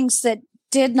two things that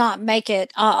did not make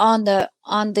it on the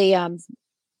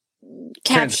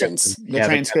captions. The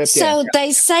transcript. So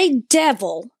they say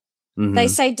devil. They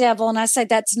say devil, and I say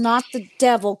that's not the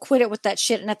devil. Quit it with that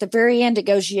shit. And at the very end, it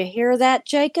goes, "You hear that,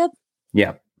 Jacob?"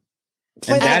 Yeah.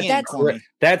 And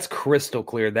that's crystal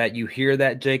clear that you hear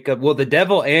that, Jacob. Well, the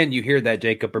devil and you hear that,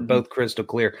 Jacob, are both crystal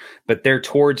clear, but they're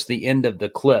towards the end of the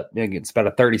clip. It's about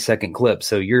a 30-second clip.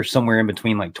 So you're somewhere in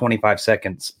between like 25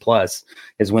 seconds plus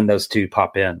is when those two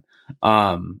pop in.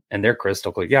 And they're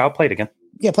crystal clear. Yeah, I'll play it again.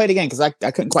 Yeah, play it again because I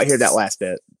couldn't quite hear that last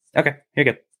bit. Okay, here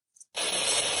you go.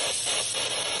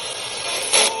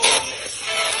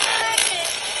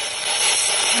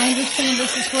 I understand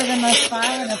this is where the most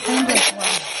violent offenders were.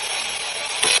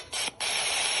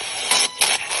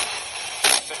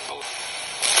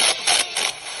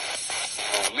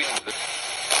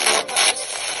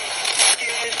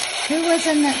 Who was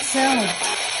in that cell?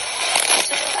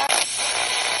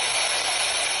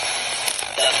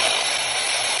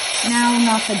 No,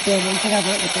 not the devil. Get over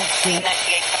it with that shit.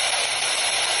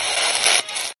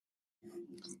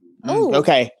 Oh,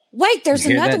 okay. Wait, there's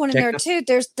another one in there too.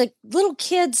 There's the little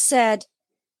kid said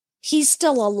he's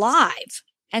still alive,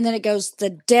 and then it goes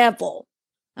the devil.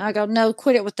 And I go, no,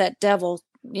 quit it with that devil,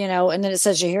 And then it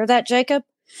says, "You hear that, Jacob?"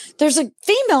 There's a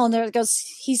female in there that goes,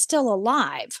 "He's still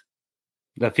alive."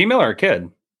 The female or a kid?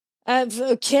 A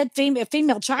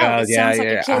female child. It sounds like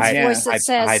a kid's voice that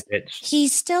says,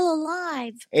 "He's still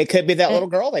alive." It could be that little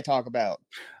girl they talk about.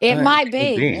 It might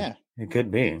be. Yeah, it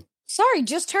could be. Sorry,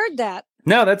 just heard that.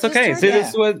 No, that's okay. See,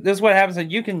 this is what happens.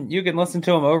 You can listen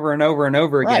to them over and over and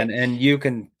over again, and you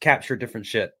can capture different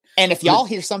shit. And if y'all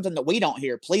hear something that we don't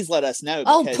hear, please let us know.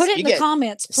 Oh, put it in the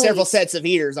comments, please. Several sets of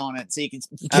ears on it, so you can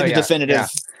get a definitive. Yeah.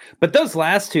 But those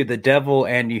last two, the devil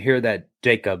and you hear that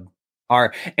Jacob,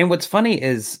 are, and what's funny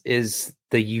is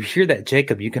that you hear that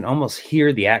Jacob, you can almost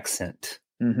hear the accent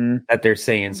that they're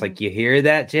saying. It's like, "You hear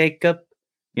that, Jacob?"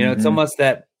 It's almost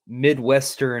that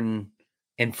Midwestern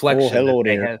inflection. Oh, hello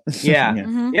there. Yeah.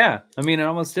 Yeah. I mean, it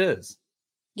almost is.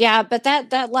 Yeah, but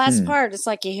that last part, it's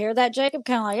like, "You hear that, Jacob?"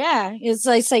 Kind of like, yeah. It's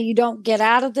they say you don't get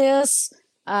out of this.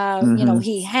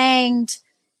 He hanged,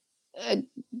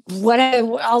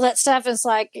 whatever, all that stuff. It's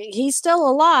like he's still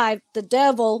alive, the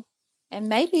devil. And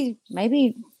maybe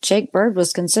Jake Bird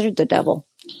was considered the devil,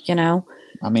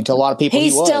 I mean, to a lot of people,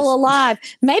 he's still alive.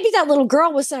 Maybe that little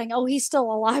girl was saying, "Oh, he's still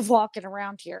alive walking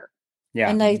around here." Yeah.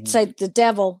 And they say, "The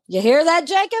devil, you hear that,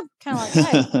 Jacob?" Kind of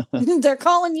like, "Hey, they're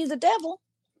calling you the devil."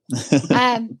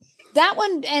 That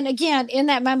one, and again, in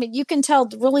that moment, you can tell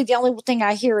really the only thing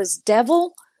I hear is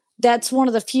devil. That's one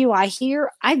of the few I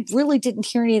hear. I really didn't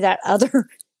hear any of that other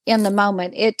in the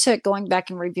moment. It took going back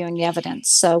and reviewing the evidence.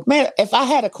 So, man, if I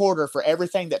had a quarter for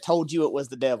everything that told you it was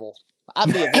the devil,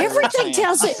 I'd be a everything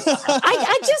tells it.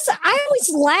 I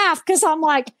always laugh because I'm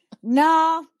like,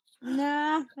 no,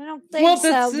 I don't think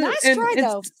so. Nice try,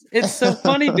 though. It's so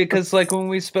funny because, like, when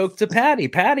we spoke to Patty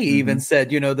even said,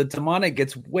 the demonic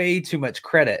gets way too much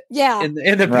credit in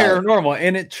the paranormal.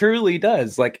 And it truly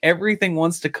does. Like, everything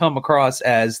wants to come across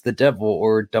as the devil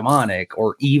or demonic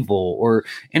or evil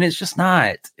and it's just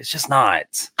not. It's just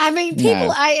not. I mean,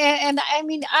 people,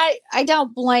 I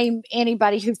don't blame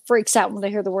anybody who freaks out when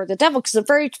they hear the word the devil, because the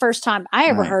very first time I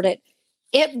ever heard it,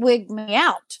 it wigged me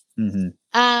out.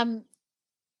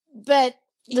 But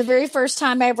the very first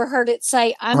time I ever heard it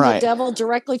say, I'm the devil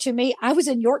directly to me, I was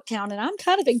in Yorktown, and I'm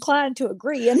kind of inclined to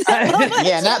agree. In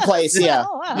that place. Yeah.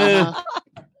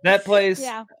 That place.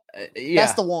 Yeah.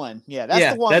 That's the one. Yeah.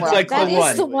 That's the one. That's like that the is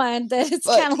one. the one that it's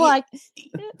kind of like,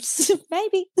 oops,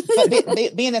 maybe.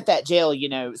 But being at that jail,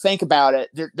 think about it.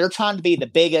 They're trying to be the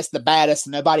biggest, the baddest,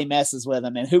 and nobody messes with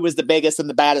them. And who was the biggest and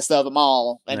the baddest of them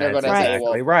all? And they're going to say,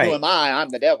 well, who am I? I'm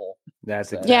the devil.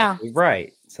 That's exactly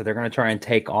right. So they're going to try and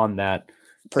take on that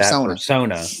persona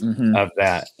of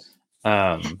that.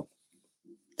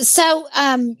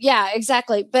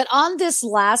 Exactly. But on this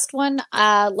last one,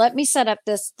 let me set up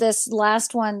this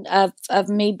last one of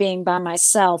me being by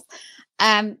myself.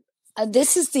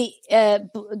 This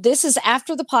is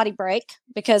after the potty break,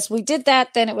 because we did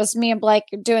that. Then it was me and Blake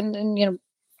doing,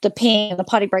 the peeing and the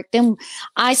potty break. Then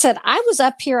I said, I was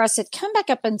up here. I said, come back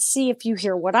up and see if you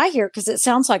hear what I hear, because it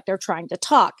sounds like they're trying to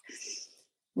talk.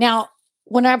 Now,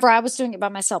 whenever I was doing it by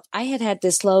myself, I had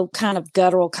this low kind of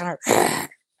guttural kind of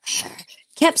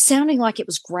kept sounding like it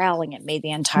was growling at me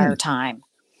the entire time.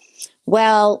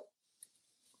 Well,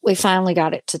 we finally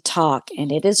got it to talk,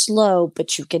 and it is low,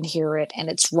 but you can hear it. And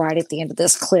it's right at the end of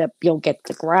this clip. You'll get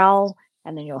the growl,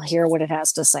 and then you'll hear what it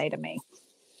has to say to me.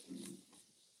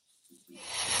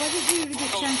 What did you do to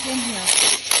get chunked in here?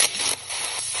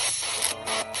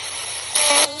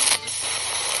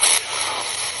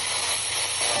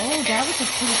 Oh, that was a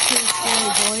pretty cool story,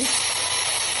 boys.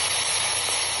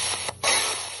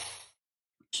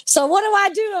 So what do I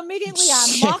do immediately?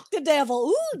 I mock the devil.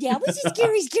 Ooh, yeah, this is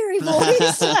scary, scary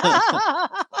voice.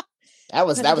 That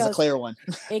was a clear one.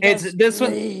 It's this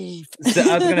one. So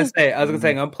I was gonna say, I'm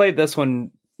gonna play this one.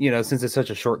 Since it's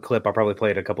such a short clip, I'll probably play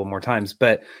it a couple more times.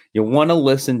 But you want to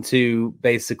listen to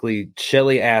basically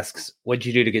Shelly asks, "What'd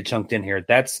you do to get chunked in here?"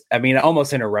 It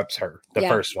almost interrupts her. The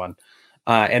first one,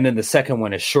 and then the second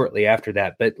one is shortly after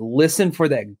that. But listen for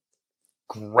that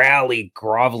growly,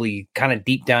 grovelly, kind of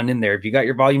deep down in there. If you got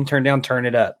your volume turned down, turn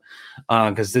it up,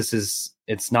 because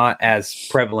it's not as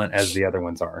prevalent as the other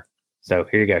ones are. So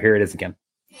here you go. Here it is again.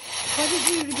 What did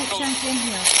you do to get chunked in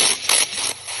here?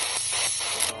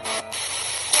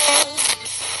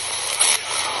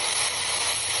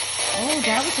 Oh,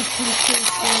 that was a pretty cool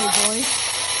story, boys.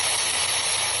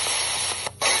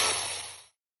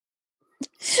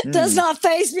 Does not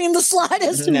faze me in the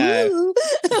slightest. No.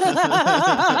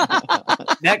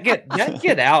 that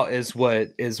get out is what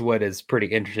is pretty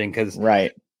interesting, because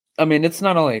it's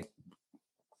not only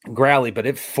growly, but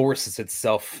it forces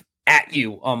itself at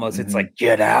you almost. It's like,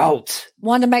 get out.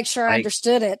 Wanted to make sure I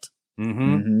understood it.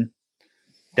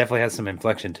 Definitely has some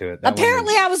inflection to it.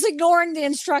 Apparently I was ignoring the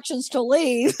instructions to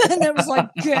leave, and it was like,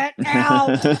 get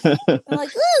out. I'm like,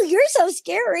 ooh, you're so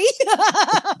scary.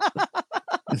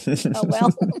 Oh, well.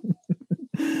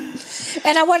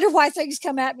 And I wonder why things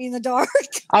come at me in the dark.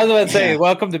 I was about to say,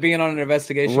 welcome to being on an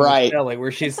investigation with Shelly,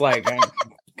 where she's like,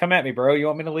 come at me, bro. You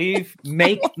want me to leave?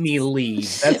 Make me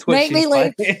leave. That's what she's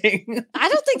like. I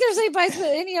don't think there's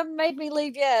any of them made me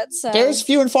leave yet. So there's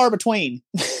few and far between.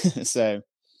 So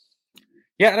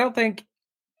yeah, I don't think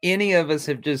any of us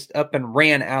have just up and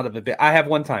ran out of a bit. I have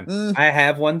one time. I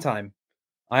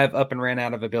have up and ran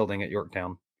out of a building at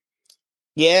Yorktown.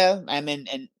 Yeah, I mean,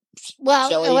 and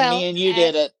Shelly, me and you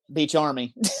did at Beach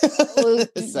Army.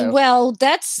 So, well,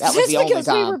 that's just because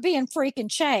we were being freaking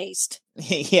chased.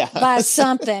 By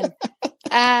something.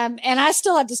 And I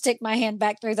still had to stick my hand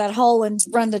back through that hole and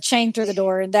run the chain through the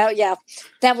door. And that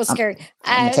was scary.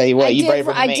 I'm gonna tell you what, you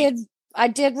braver than me. I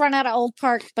did run out of Old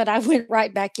Park, but I went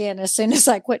right back in as soon as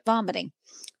I quit vomiting.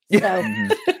 So,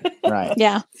 right.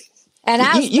 Yeah. And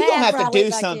you don't have to do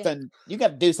something. You got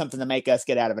to do something to make us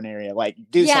get out of an area. Like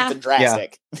do something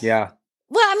drastic. Yeah.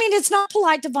 Well, I mean, it's not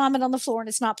polite to vomit on the floor, and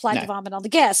it's not polite to vomit on the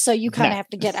guests. So you kind of have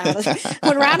to get out of it.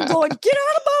 When I'm going, get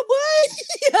out of my way,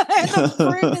 and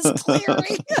the room is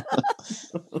clearing.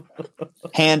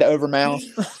 Hand over mouth.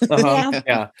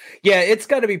 Yeah. It's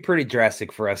got to be pretty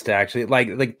drastic for us to actually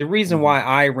like the reason why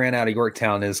I ran out of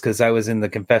Yorktown is because I was in the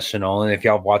confessional, and if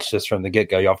y'all watched this from the get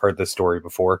go, y'all have heard this story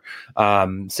before.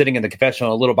 Sitting in the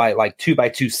confessional, a little by like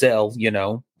 2x2 cell,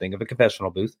 think of a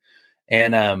confessional booth,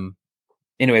 and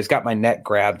anyways, got my neck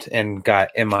grabbed and got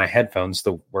in my headphones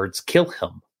the words "kill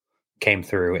him" came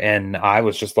through, and I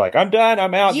was just like, I'm done,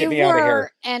 I'm out, get me out of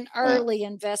here. An early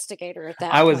investigator at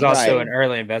that I was point. also an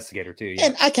early investigator too. Yeah.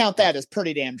 And I count that as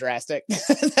pretty damn drastic.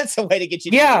 That's a way to get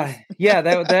you.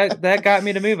 That got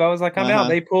me to move. I was like, I'm out.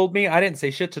 They pulled me. I didn't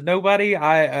say shit to nobody.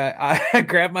 I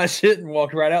grabbed my shit and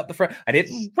walked right out the front. I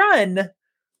didn't run.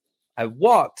 I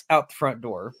walked out the front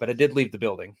door, but I did leave the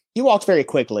building. You walked very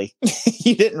quickly.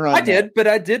 You didn't run. I did, but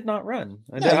I did not run.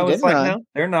 I was like, no,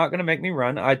 they're not going to make me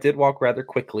run. I did walk rather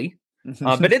quickly.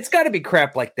 But it's got to be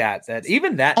crap like that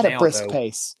even that at now, a brisk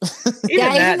pace.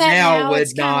 Even that now would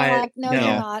not. Like, no, you're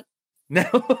not. No,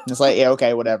 it's like, yeah,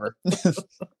 okay, whatever.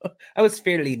 I was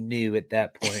fairly new at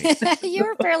that point. You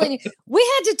were fairly new. We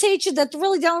had to teach you that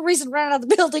really the only reason to run out of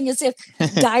the building is if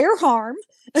dire harm,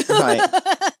 right,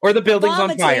 or the building's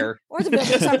on fire,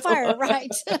 right?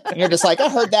 And you're just like, I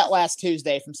heard that last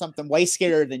Tuesday from something way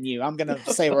scarier than you. I'm gonna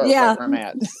say where I'm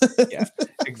at. Yeah,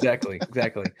 exactly.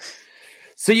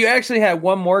 So you actually had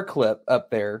one more clip up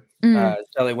there,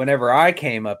 Shelly, whenever I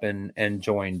came up and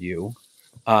joined you,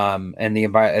 and the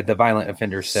violent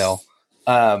offender cell,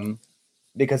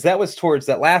 because that was towards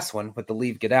that last one with the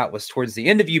leave get out was towards the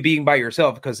end of you being by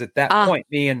yourself, because at that point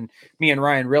me and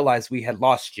Ryan realized we had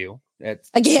lost you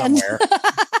again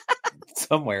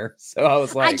somewhere. So I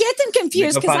was like, I get them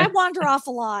confused because I wander off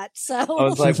a lot. So I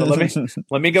was like, well,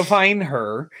 let me go find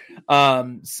her.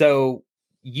 So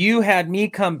you had me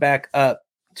come back up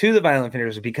to the violent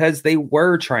offenders because they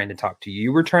were trying to talk to you.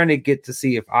 You were trying to get to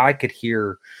see if I could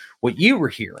hear what you were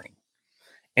hearing.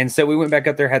 And so we went back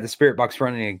up there, had the spirit box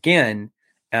running again.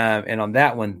 And on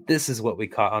that one, this is what we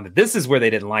caught on. This is where they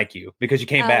didn't like you because you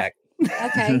came back.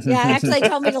 Okay. Yeah. After they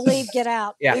told me to leave, get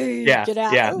out. Yeah. Get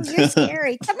out. Yeah. Oh, you're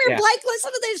scary. Come here, Blake.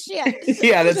 Listen to this shit.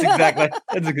 Yeah, that's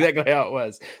exactly how it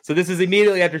was. So this is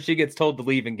immediately after she gets told to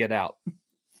leave and get out.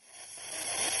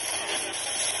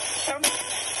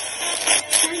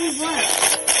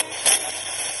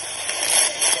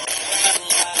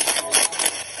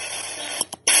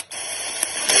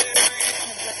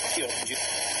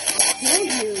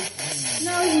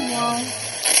 No, you won't.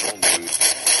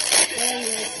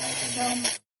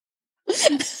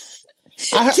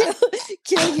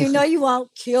 Kill you. No, you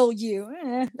won't. Kill you.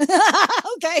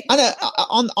 Okay. I know.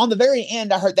 On the very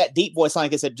end, I heard that deep voice,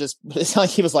 like I said, it's like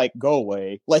he was like, "Go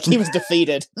away," like he was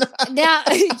defeated. Now,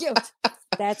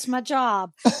 that's my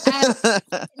job.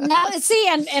 Now, see,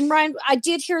 and Ryan, I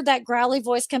did hear that growly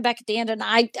voice come back at the end, and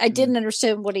I didn't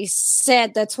understand what he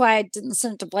said. That's why I didn't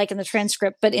send it to Blake in the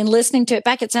transcript. But in listening to it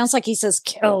back, it sounds like he says,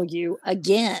 "Kill you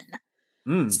again."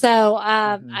 So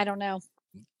I don't know.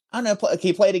 I don't know. Can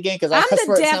you play it again? Because that's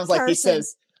where it sounds like he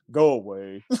says, "Go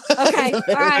away." Okay, all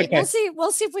right. Okay.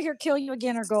 We'll see if we hear "kill you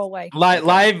again" or "go away."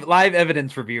 Live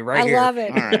evidence review right here. I love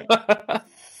it. All right.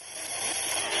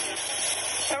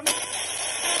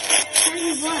 Tell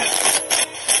you what.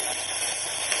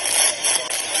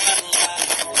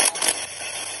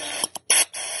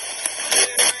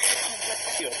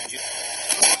 Kill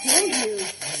you.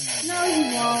 No, you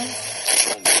won't.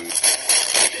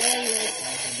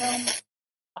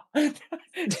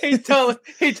 He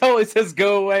totally says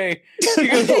go away. He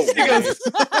goes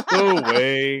go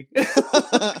away.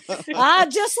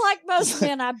 Just like most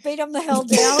men, I beat them the hell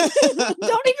down.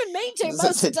 Don't even mean to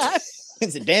most of the time.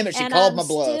 Damn it, she called my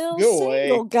bluff. Go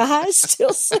away. Guys,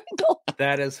 still single.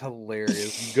 That is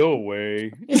hilarious. Go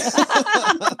away.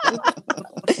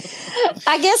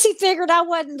 I guess he figured I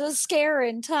wasn't a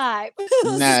scaring type.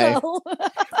 No.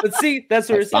 But see, that's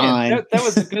what we're saying. That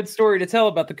was a good story to tell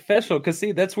about the confessional, because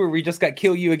see, that's where we just got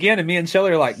kill you again, and me and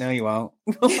Shelly are like, no, you won't.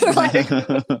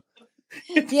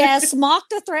 Yes, mock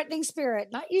the threatening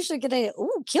spirit. Not usually gonna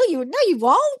kill you. No, you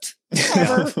won't.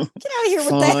 Never. Get out of here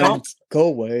with that. Go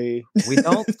away. We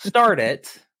don't start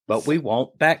it, but we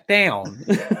won't back down.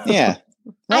 Yeah.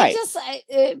 Right.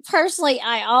 Personally,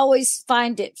 I always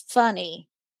find it funny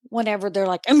whenever they're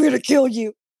like, "I'm gonna kill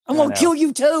you. I'm gonna kill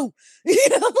you too." You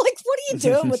know, like, what are you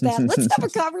doing with that? Let's have a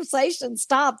conversation.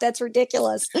 Stop. That's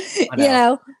ridiculous. You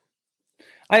know.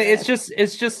 It's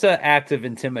just an act of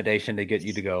intimidation to get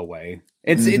you to go away.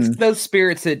 It's those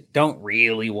spirits that don't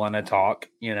really want to talk,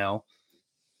 you know.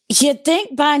 You'd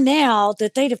think by now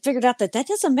that they'd have figured out that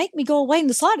doesn't make me go away in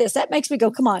the slightest. That makes me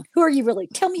go, come on, who are you really?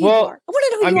 Tell me who you are. I want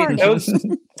to know who you are now.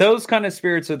 those kind of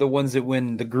spirits are the ones that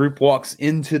when the group walks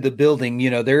into the building,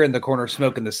 they're in the corner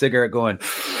smoking the cigarette going,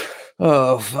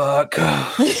 oh, fuck.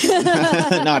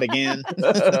 Not again.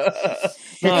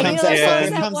 Here comes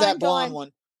that blonde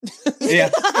one. Yeah.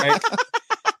 Right.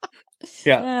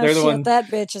 Yeah, they're the one. That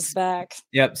bitch is back.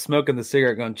 Yep, smoking the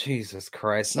cigarette, going, Jesus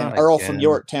Christ! And Earl from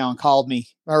Yorktown called me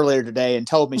earlier today and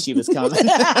told me she was coming.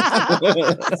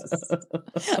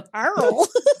 Earl.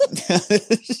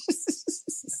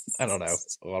 I don't know.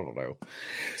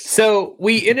 So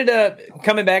we ended up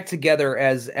coming back together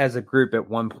as a group at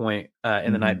one point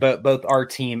in the night, both our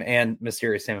team and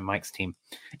Mysterious Sam and Mike's team,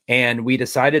 and we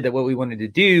decided that what we wanted to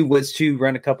do was to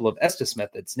run a couple of Estes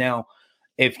methods. Now,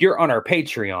 if you're on our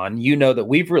Patreon, you know that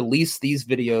we've released these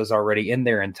videos already in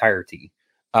their entirety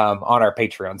on our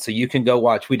Patreon. So you can go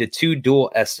watch. We did 2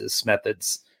 dual Estes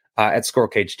methods at Squirrel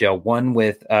Cage Jail, one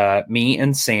with me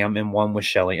and Sam and one with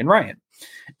Shelly and Ryan.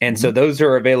 And so those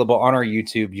are available on our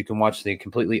YouTube. You can watch the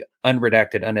completely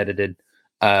unredacted, unedited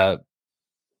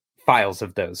files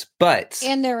of those. But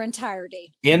in their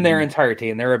entirety. And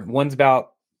one's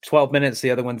about 12 minutes.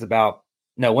 The other one's about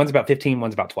 15,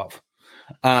 one's about 12.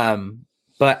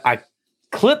 But I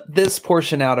clipped this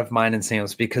portion out of mine and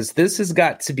Sam's because this has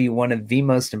got to be one of the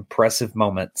most impressive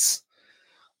moments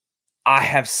I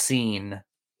have seen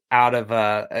out of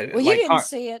well, you didn't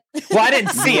see it. Well, I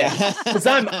didn't see it because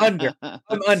I'm under.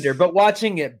 But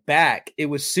watching it back, it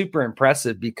was super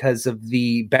impressive because of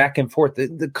the back and forth,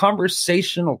 the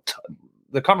conversation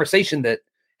that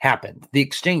happened, the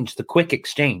exchange, the quick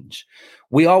exchange.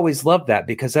 We always love that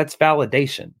because that's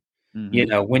validation.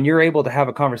 When you're able to have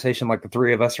a conversation like the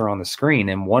three of us are on the screen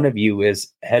and one of you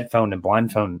is headphoned and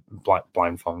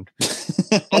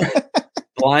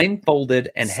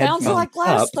blindfolded and sounds like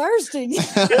last Thursday.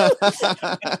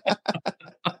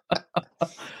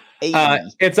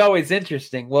 It's always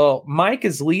interesting. Well, Mike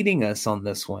is leading us on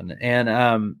this one,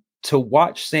 and to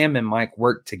watch Sam and Mike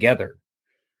work together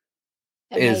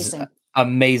is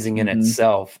amazing in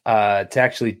itself. To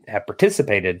actually have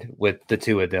participated with the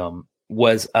two of them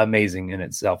was amazing in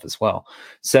itself as well.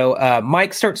 So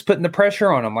Mike starts putting the pressure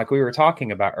on him, like we were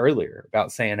talking about earlier,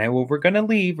 about saying, hey, well, we're going to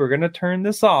leave. We're going to turn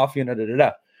this off,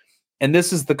 And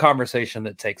this is the conversation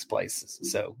that takes place.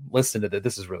 So listen to that.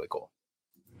 This is really cool.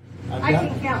 I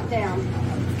can count down.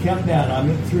 Count down.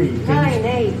 I'm at 3. 9,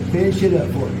 8. Finish it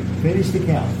up for me. Finish the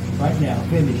count right now.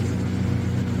 Finish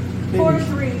it. 4,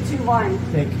 3, 2, 1.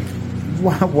 Thank you.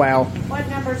 Wow. What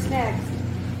number's next?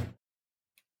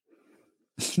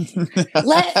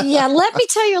 Let me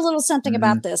tell you a little something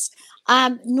about this.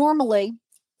 Normally,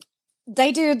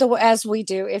 they do as we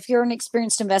do. If you're an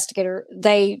experienced investigator,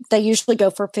 they usually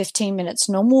go for 15 minutes,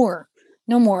 no more.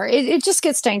 It just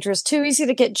gets dangerous, too easy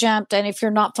to get jumped. And if you're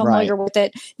not familiar with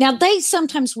it, now they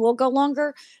sometimes will go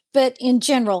longer, but in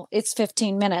general, it's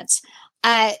 15 minutes.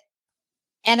 And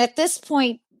at this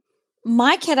point,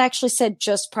 Mike had actually said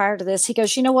just prior to this, he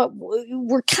goes, you know what?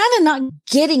 We're kind of not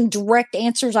getting direct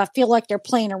answers. I feel like they're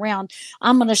playing around.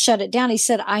 I'm going to shut it down. He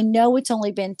said, I know it's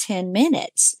only been 10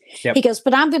 minutes. Yep. He goes,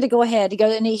 but I'm going to go ahead. He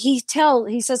goes, and he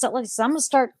says that, he said, I'm going to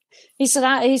start. He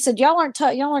said, y'all aren't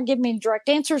giving me direct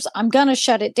answers. I'm going to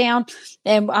shut it down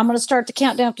and I'm going to start the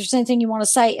countdown if there's anything you want to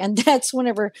say. And that's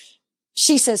whenever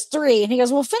she says 3 and he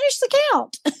goes, well, finish the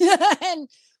count. And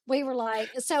we were like,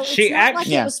 so it's not like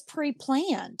it was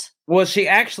pre-planned. Well, she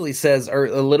actually says a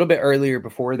little bit earlier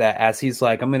before that, as he's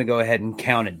like, I'm going to go ahead and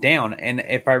count it down. And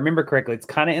if I remember correctly, it's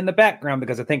kind of in the background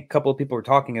because I think a couple of people were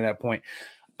talking at that point.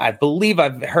 I believe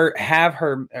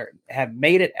have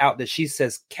made it out that she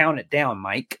says, count it down,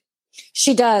 Mike.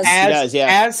 She does.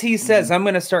 As he says, I'm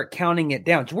going to start counting it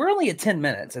down. We're only at 10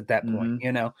 minutes at that point,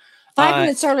 5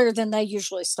 minutes earlier than they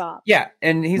usually stop. Yeah.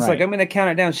 And he's like, I'm going to count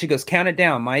it down. She goes, count it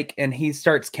down, Mike. And he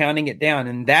starts counting it down.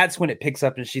 And that's when it picks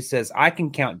up and she says, I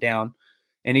can count down.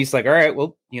 And he's like, all right,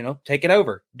 well, take it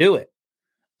over. Do it.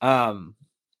 Freaking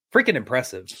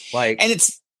impressive. And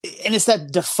it's that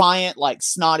defiant,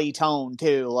 snotty tone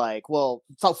too. Like, well,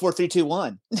 4, 3, 2,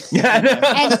 1.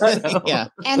 Yeah.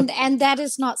 And that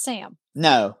is not Sam.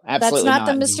 No, absolutely that's not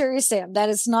the mysterious Sam. That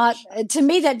is not, to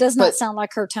me, that does not sound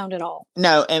like her tone at all.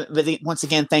 No, but once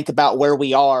again, think about where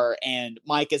we are, and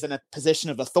Mike is in a position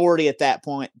of authority at that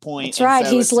point. That's right.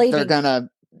 So he's leading. They're gonna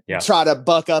try to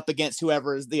buck up against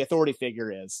whoever the authority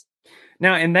figure is.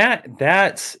 Now, and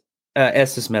that's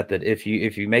Estes method. If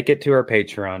you make it to our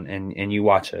Patreon and you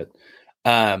watch it,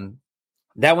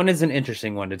 that one is an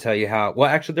interesting one to tell you how. Well,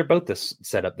 actually, they're both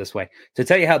set up this way to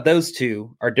tell you how those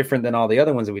two are different than all the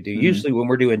other ones that we do. Usually, when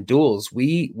we're doing duels,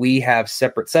 we have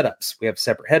separate setups. We have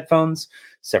separate headphones,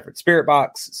 separate spirit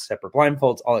box, separate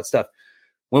blindfolds, all that stuff.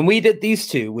 When we did these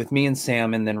two with me and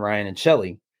Sam, and then Ryan and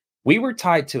Shelly, we were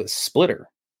tied to a splitter.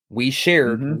 We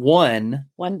shared one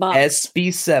box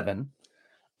SB7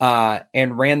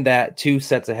 and ran that 2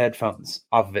 sets of headphones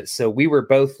off of it. So we were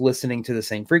both listening to the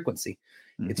same frequency.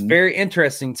 It's very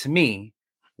interesting to me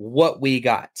what we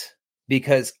got,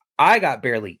 because I got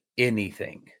barely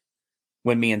anything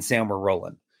when me and Sam were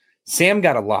rolling. Sam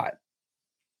got a lot.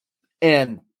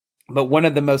 But one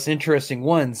of the most interesting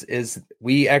ones is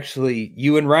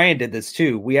you and Ryan did this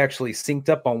too. We actually synced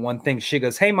up on one thing. She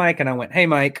goes, "Hey, Mike." And I went, "Hey,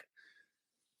 Mike."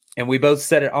 And we both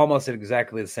said it almost at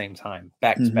exactly the same time,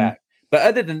 back to back. But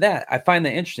other than that, I find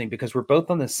that interesting because we're both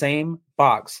on the same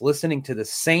box, listening to the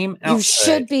same output. You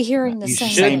should be hearing the same thing.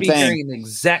 You should be hearing the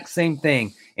exact same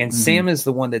thing. And Sam is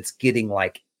the one that's getting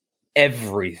like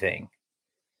everything.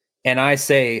 And I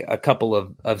say a couple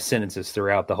of sentences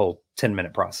throughout the whole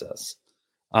 10-minute process.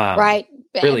 Right.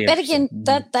 Really but again,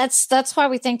 that's why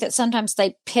we think that sometimes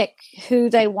they pick who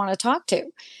they want to talk to.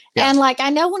 Yeah. And like, I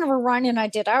know whenever Ryan and I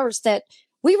did ours, that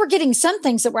we were getting some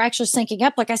things that were actually syncing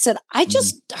up. Like I said, I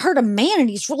just heard a man and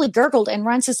he's really gurgled. And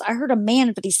Ryan says, I heard a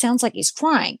man, but he sounds like he's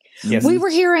crying. Yes. We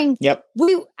were hearing,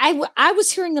 I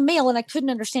was hearing the male and I couldn't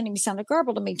understand him. He sounded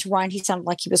garbled to me. To Ryan, he sounded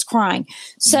like he was crying.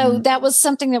 So that was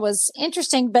something that was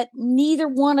interesting, but neither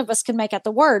one of us could make out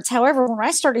the words. However, when I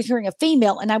started hearing a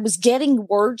female and I was getting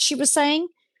words she was saying,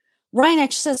 Ryan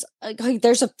actually says,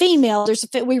 there's a female,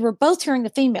 we were both hearing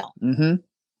the female,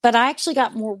 but I actually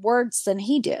got more words than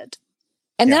he did.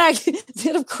 And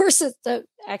then of course,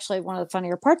 actually one of the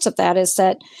funnier parts of that is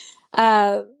that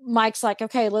Mike's like,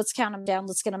 okay, let's count them down.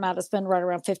 Let's get them out. It's been right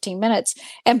around 15 minutes.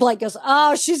 And Blake goes,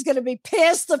 oh, she's going to be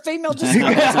pissed. The female just.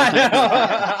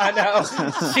 I know.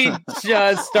 She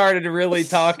just started really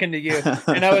talking to you.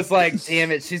 And I was like,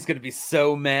 damn it, she's going to be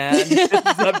so mad.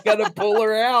 I'm going to pull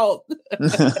her out.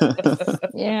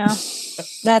 Yeah.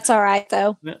 That's all right,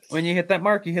 though. When you hit that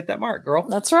mark, you hit that mark, girl.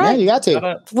 That's right. Yeah, you got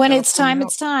to. When it's time,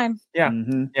 it's time. Yeah.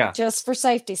 Yeah. Just for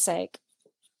safety's sake.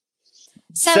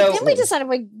 So then we decided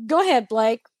go ahead,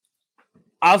 Blake.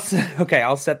 I'll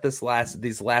set these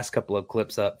last couple of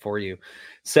clips up for you.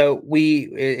 So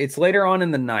it's later on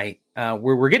in the night.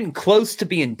 We're getting close to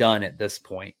being done at this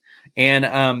point.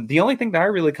 And the only thing that I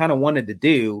really kind of wanted to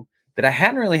do that I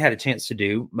hadn't really had a chance to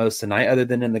do most of the night, other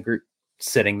than in the group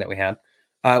sitting that we had,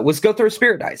 was go through a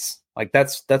spirit dice. Like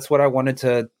that's what I wanted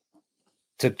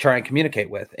to try and communicate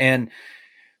with. And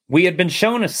we had been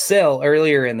shown a cell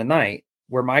earlier in the night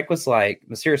where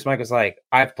Mysterious Mike was like,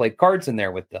 I've played cards in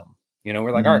there with them.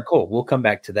 We're like, all right, cool. We'll come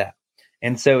back to that.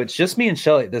 And so it's just me and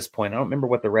Shelly at this point. I don't remember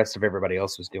what the rest of everybody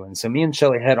else was doing. So me and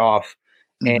Shelly head off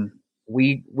and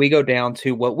we go down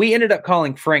to what we ended up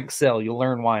calling Frank's cell. You'll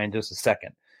learn why in just a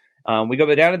second. We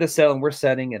go down to the cell and we're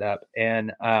setting it up.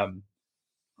 And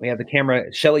we have the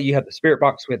camera. Shelly, you have the spirit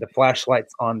box. We have the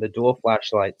flashlights on, the dual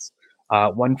flashlights.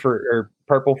 One for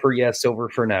purple for yes, silver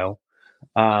for no.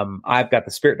 I've got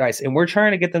the spirit dice, and we're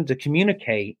trying to get them to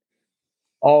communicate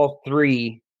all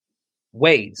 3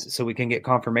 ways so we can get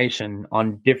confirmation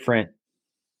on different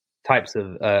types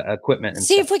of equipment. And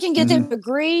see if we can get them to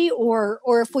agree, or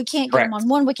if we can't get them on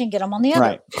one, we can get them on the other.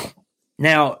 Right.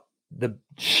 Now, the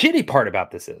shitty part about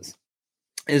this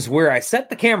is where I set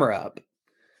the camera up.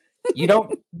 You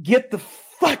don't get the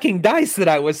fucking dice that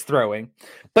I was throwing,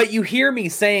 but you hear me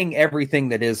saying everything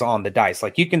that is on the dice.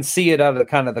 Like you can see it out of the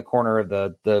kind of the corner of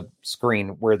the screen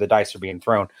where the dice are being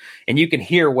thrown, and you can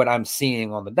hear what I'm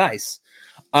seeing on the dice.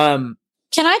 Can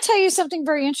I tell you something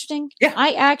very interesting? Yeah,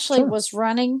 I actually was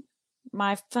running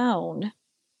my phone,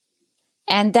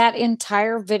 and that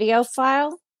entire video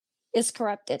file is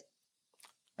corrupted.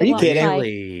 Are you kidding?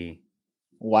 Really?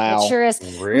 Wow. It sure is.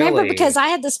 Really? Remember, because I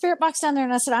had the spirit box down there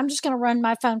and I said, I'm just going to run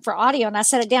my phone for audio. And I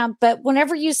set it down. But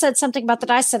whenever you said something about the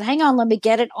dice, I said, hang on, let me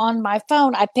get it on my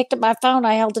phone. I picked up my phone,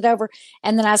 I held it over,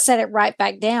 and then I set it right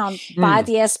back down by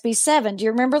the SB7. Do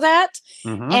you remember that?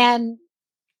 And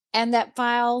that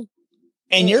file.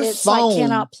 And your phone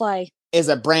cannot play. Is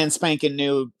a brand spanking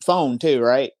new phone too,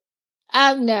 right?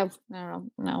 No.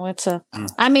 It's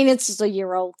it's a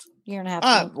year old. Year and a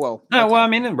half.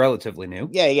 Relatively new.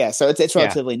 Yeah. So it's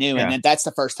relatively new, and then that's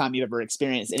the first time you've ever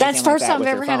experienced anything. That's the first time I've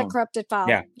ever had a corrupted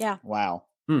file. Yeah. Wow.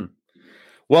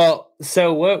 Well,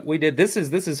 so what we did, this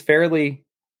is fairly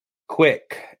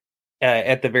quick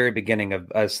at the very beginning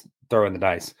of us throwing the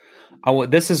dice.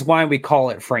 This is why we call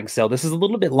it Frank's cell. This is a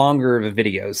little bit longer of a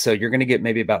video, so you're going to get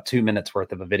maybe about 2 minutes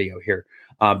worth of a video here.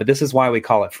 But this is why we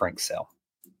call it Frank's cell.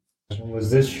 Was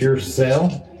this your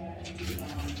cell?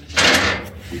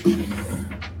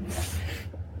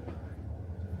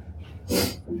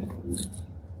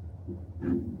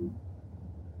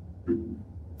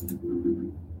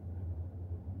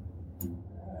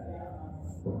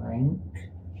 Frank.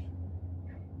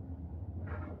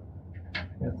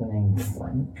 Got the name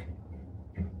Frank.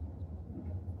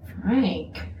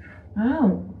 Frank.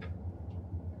 Oh.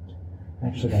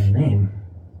 Actually got a name.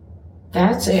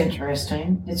 That's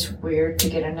interesting. It's weird to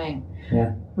get a name.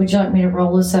 Yeah. Would you like me to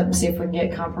roll this up and see if we can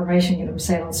get confirmation, get them to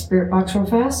say it on the spirit box real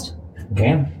fast?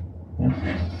 Okay. Yeah.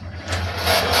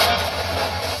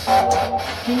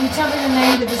 Can you tell me the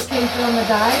name that just came through on the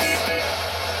dice?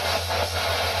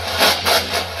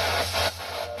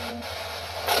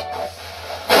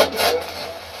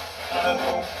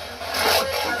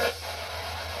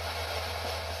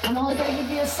 I'm only going to give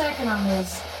you a second on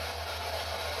this.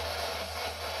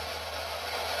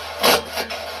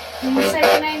 Can you say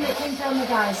the name that came from the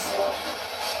dice?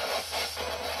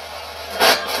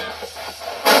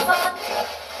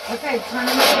 Okay, turn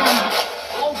them down.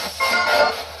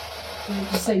 Did you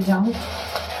just say don't?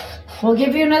 We'll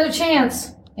give you another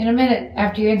chance in a minute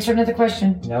after you answer another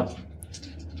question. Yep.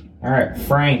 All right,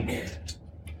 Frank.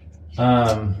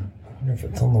 I wonder if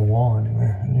it's on the wall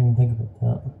anywhere. I didn't even think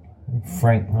about that.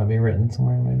 Frank might be written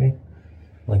somewhere, maybe.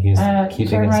 Like he's keeping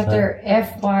turn his right stuff. there.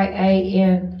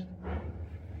 FYAN.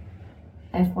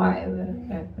 FY.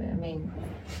 I mean,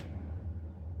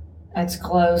 that's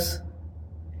close.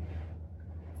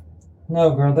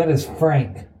 No, girl, that is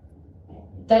Frank.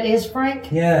 That is Frank?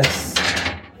 Yes.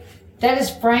 That is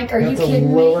Frank? Are you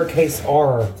kidding me? That's a lowercase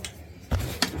r.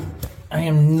 I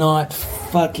am not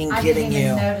fucking kidding I didn't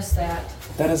even notice that.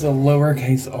 That is a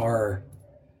lowercase r.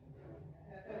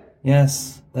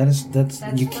 Yes, that's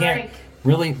you can't Frank.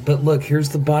 really. But look, here's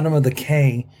the bottom of the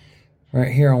K,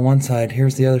 right here on one side.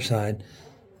 Here's the other side.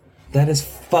 That is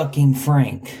fucking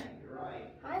Frank.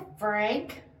 Hi,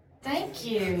 Frank. Thank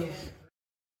you.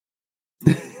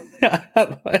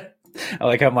 I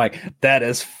like how I'm like, that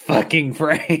is fucking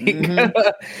Frank.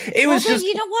 Mm-hmm. It was just.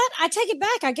 You know what? I take it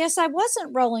back. I guess I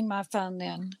wasn't rolling my phone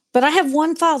then. But I have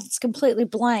one file that's completely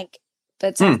blank.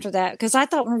 That's after that, because I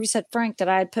thought when we said Frank that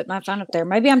I had put my phone up there.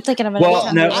 Maybe I'm thinking of another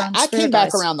time. No, I came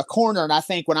back around the corner, and I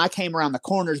think when I came around the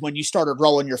corner is when you started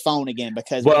rolling your phone again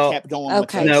because we kept going.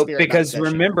 Okay. With because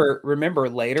remember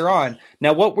later on.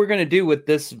 Now, what we're going to do with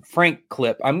this Frank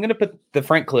clip, I'm going to put the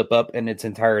Frank clip up in its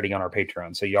entirety on our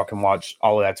Patreon, so y'all can watch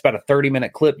all of that. It's about a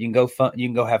 30-minute clip. You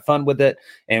can go have fun with it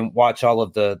and watch all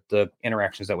of the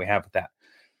interactions that we have with that.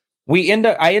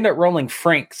 I end up rolling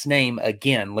Frank's name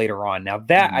again later on. Now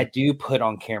that I do put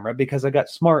on camera because I got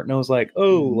smart and I was like,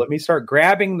 let me start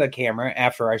grabbing the camera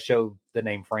after I show the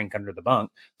name Frank under the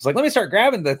bunk. I was like, let me start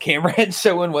grabbing the camera and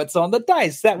showing what's on the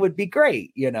dice. That would be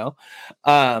great, you know?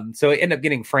 So I end up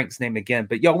getting Frank's name again,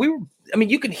 but y'all,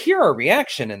 you can hear our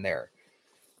reaction in there.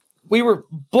 We were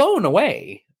blown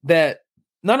away that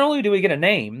not only do we get a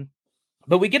name,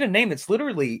 but we get a name that's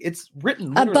it's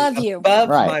written above you, above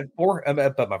my forehead,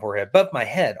 above my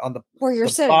head on the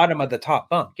bottom of the top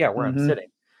bunk. Yeah, where I'm sitting.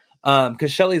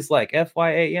 Because Shelly's like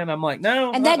FYAN. I'm like,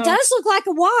 no. And that does look like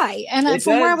a Y. And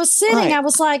from where I was sitting, I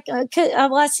was like,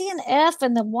 I see an F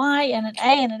and then Y and an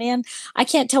A and an N. I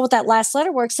can't tell what that last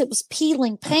letter was. It was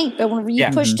peeling paint, but whenever you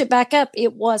pushed it back up,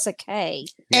 it was a K.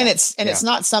 And it's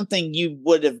not something you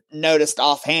would have noticed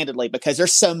offhandedly because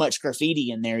there's so much graffiti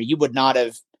in there. You would not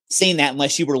have seen that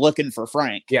unless you were looking for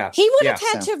Frank. Yeah. He would have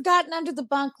had to have gotten under the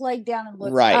bunk, laid down and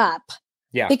looked up.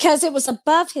 Yeah. Because it was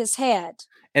above his head.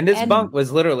 And this bunk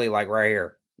was literally like right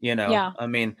here, you know? Yeah. I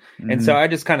mean, and so I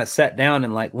just kind of sat down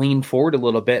and like leaned forward a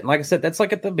little bit. And like I said, that's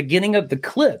like at the beginning of the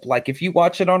clip. Like if you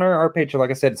watch it on our Patreon, like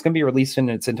I said, it's going to be released in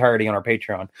its entirety on our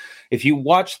Patreon. If you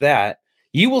watch that,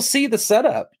 you will see the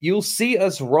setup. You'll see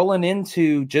us rolling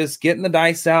into just getting the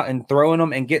dice out and throwing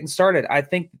them and getting started. I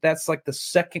think that's like the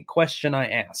second question I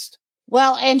asked.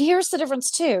 Well, and here's the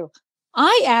difference too.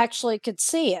 I actually could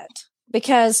see it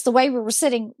because the way we were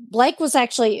sitting, Blake was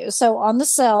actually, so on the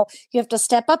cell, you have to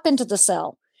step up into the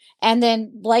cell. And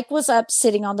then Blake was up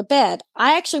sitting on the bed.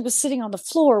 I actually was sitting on the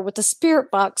floor with the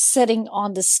spirit box sitting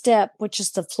on the step, which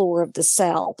is the floor of the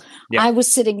cell. Yeah. I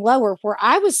was sitting lower. Where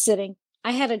I was sitting,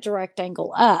 I had a direct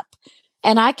angle up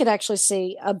and I could actually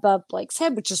see above Blake's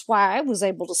head, which is why I was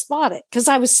able to spot it because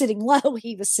I was sitting low.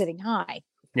 He was sitting high.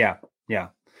 Yeah. Yeah.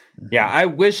 Yeah. I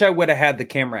wish I would have had the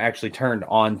camera actually turned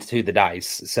on to the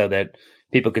dice so that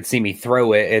people could see me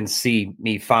throw it and see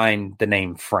me find the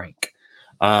name Frank.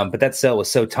 But that cell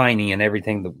was so tiny and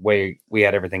everything, the way we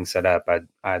had everything set up,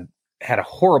 I had a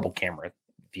horrible camera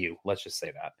view. Let's just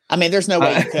say that. I mean, there's no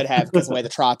way you could have because the way the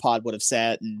tripod would have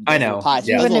sat. And I know.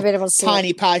 You wouldn't have been able to see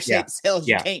tiny pie-shaped cells.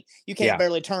 Yeah. You can't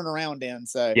barely turn around in.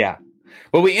 So yeah.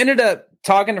 Well, we ended up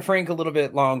talking to Frank a little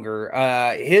bit longer.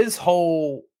 His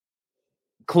whole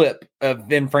clip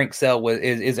of in Frank's cell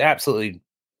is absolutely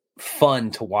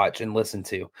fun to watch and listen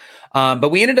to. But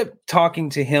we ended up talking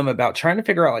to him about trying to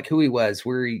figure out like who he was,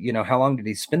 where he, you know, how long did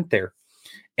he spend there.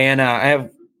 And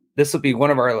this will be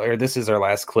this is our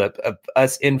last clip of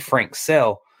us in Frank's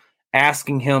cell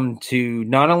asking him to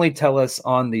not only tell us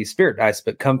on the spirit dice,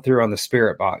 but come through on the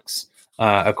spirit box,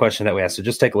 a question that we asked. So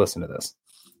just take a listen to this.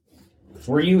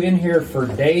 Were you in here for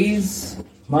days,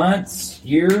 months,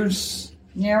 years?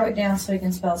 Narrow it down so we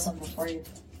can spell something for you.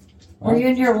 Were you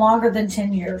in here longer than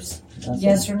 10 years?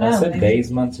 Yes or no? I said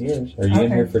days, months, years. Are you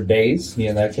in here for days?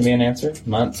 Yeah, that can be an answer.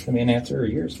 Months can be an answer, or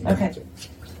years can be an answer.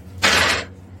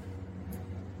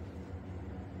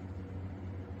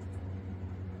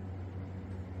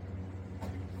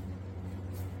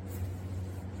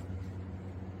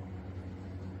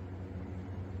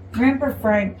 Remember,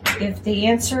 Frank, if the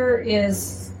answer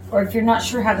is, or if you're not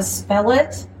sure how to spell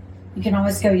it, you can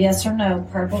always go yes or no.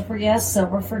 Purple for yes,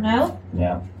 silver for no.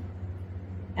 Yeah.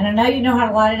 And I know you know how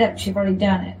to light it up, but you've already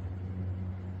done it.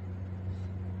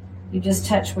 You just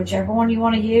touch whichever one you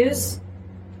want to use.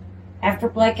 After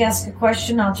Blake asks a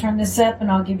question, I'll turn this up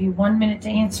and I'll give you 1 minute to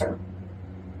answer.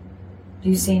 Do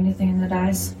you see anything in the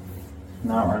dice?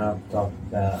 Not right off the top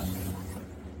of that.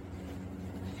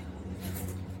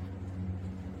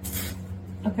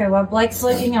 Okay, while Blake's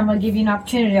looking, I'm going to give you an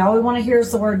opportunity. All we want to hear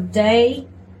is the word day,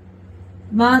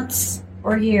 months,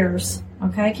 or years.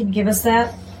 Okay, can you give us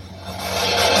that?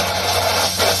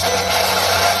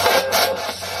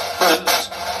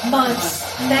 Months.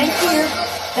 Thank you.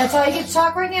 That's all you get to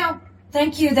talk right now.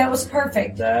 Thank you. That was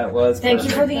perfect. That was Thank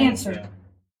perfect. you for the answer.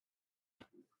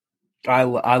 I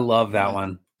love that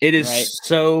one. It is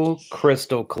so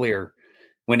crystal clear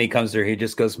when he comes through. He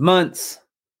just goes months.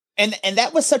 And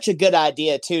that was such a good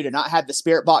idea, too, to not have the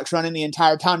spirit box running the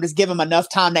entire time. Just give him enough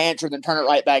time to answer, then turn it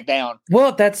right back down.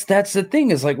 Well, that's the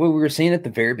thing, is like what we were saying at the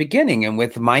very beginning, and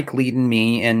with Mike leading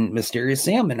me and Mysterious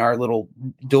Sam in our little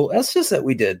dual S's that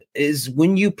we did, is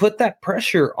when you put that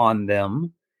pressure on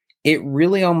them, it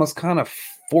really almost kind of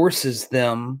forces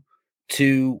them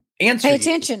to answer. Pay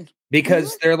attention.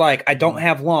 Because they're like, I don't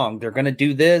have long. They're going to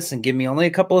do this and give me only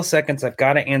a couple of seconds. I've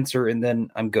got to answer, and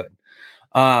then I'm good.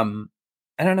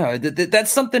 I don't know. That's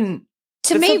something.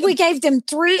 To me, we gave them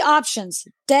 3 options: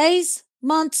 days,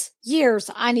 months,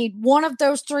 years. I need one of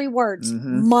those 3 words,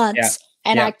 months,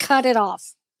 and I cut it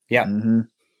off. Yeah. Mm-hmm.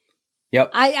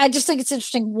 Yep. I just think it's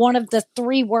interesting. One of the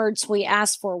 3 words we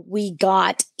asked for, we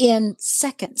got in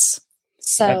seconds.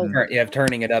 So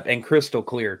turning it up, and crystal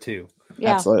clear too.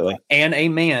 Yeah. Absolutely. And a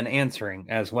man answering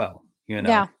as well, you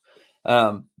know?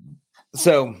 Yeah.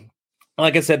 So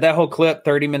like I said, that whole clip,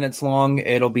 30 minutes long,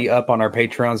 it'll be up on our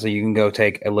Patreon. So you can go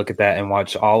take a look at that and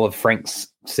watch all of Frank's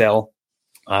cell,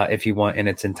 if you want, in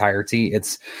its entirety.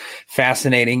 It's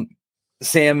fascinating.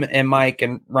 Sam and Mike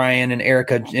and Ryan and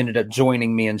Erica ended up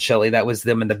joining me and Shelly. That was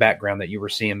them in the background that you were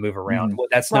seeing move around. Well,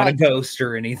 that's not a ghost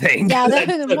or anything. Yeah,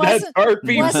 that's our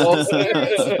people.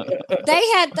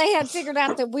 They had figured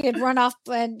out that we had run off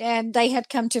and they had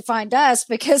come to find us,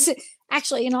 because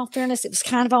actually, in all fairness, it was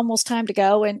kind of almost time to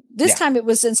go. And this time it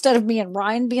was, instead of me and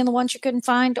Ryan being the ones you couldn't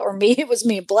find, or me, it was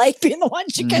me and Blake being the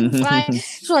ones you couldn't find.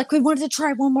 So like, we wanted to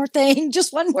try one more thing,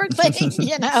 just one more thing,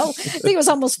 you know. I think it was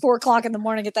almost 4:00 in the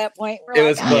morning at that point. It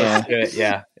was close to it.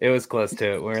 Yeah, it was close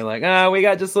to it. We were like, we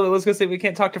got just let's go see if we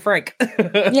can't talk to Frank.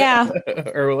 Yeah.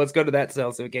 Or let's go to that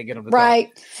cell so we can't get him to right.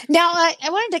 talk. Now, I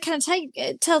wanted to kind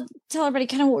of tell everybody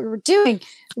kind of what we were doing.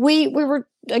 We were,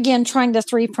 again, trying the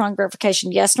 3-prong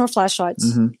verification: yes, nor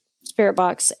flashlights, spirit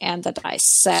box, and the dice.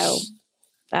 So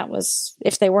that was,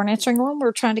 if they weren't answering one, we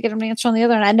were trying to get them to answer on the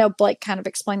other. And I know Blake kind of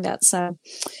explained that. So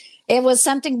it was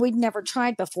something we'd never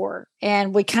tried before.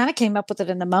 And we kind of came up with it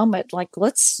in the moment. Like,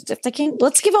 let's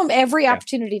give them every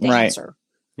opportunity to answer.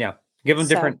 Yeah. Give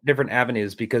them different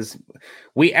avenues, because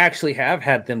we actually have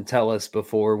had them tell us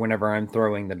before, whenever I'm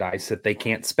throwing the dice, that they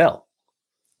can't spell.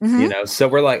 You know, so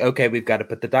we're like, okay, we've got to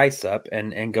put the dice up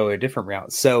and go a different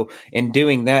route. So in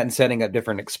doing that and setting up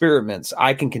different experiments,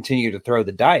 I can continue to throw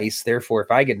the dice. Therefore,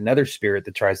 if I get another spirit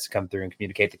that tries to come through and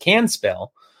communicate, that can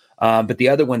spell, but the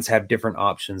other ones have different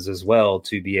options as well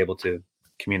to be able to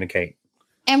communicate.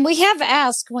 And we have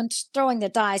asked, when throwing the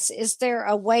dice, is there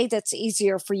a way that's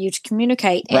easier for you to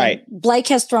communicate? And right. Blake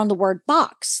has thrown the word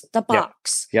box, the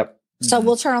box. Yep. So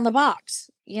we'll turn on the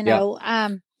box, you know.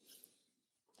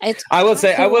 I will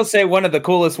say one of the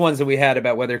coolest ones that we had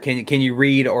about whether can you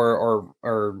read or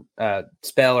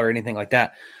spell or anything like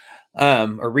that,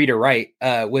 or read or write,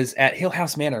 was at Hill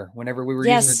House Manor whenever we were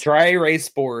using the dry erase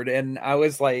board, and I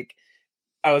was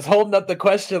holding up the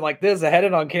question like this. I had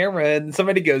it on camera, and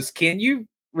somebody goes, "Can you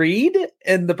read?"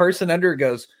 And the person under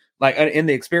goes, like in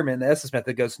the experiment, the Estes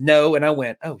method goes no, and I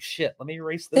went, oh shit, let me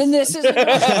erase this. Then this isn't.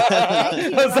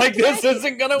 I was like, this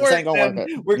isn't gonna work.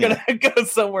 We're gonna go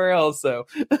somewhere else. So,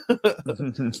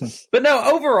 but no,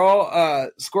 overall,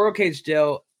 Squirrel Cage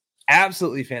Gel,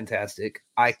 absolutely fantastic.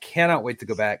 I cannot wait to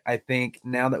go back. I think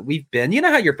now that we've been, you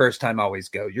know how your first time always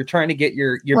go. You're trying to get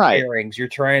your bearings. You're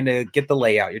trying to get the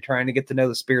layout. You're trying to get to know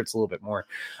the spirits a little bit more.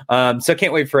 So I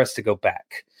can't wait for us to go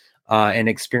back and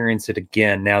experience it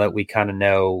again. Now that we kind of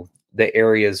know the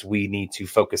areas we need to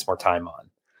focus more time on.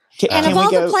 And of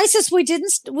all the places we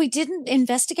didn't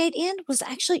investigate in was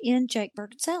actually in Jake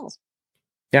Burton's cell.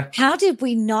 Yeah. How did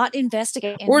we not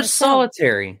investigate in or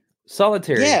solitary? Cell?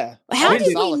 Solitary. Yeah. How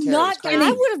did we not?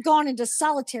 I would have gone into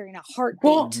solitary in a heartbeat.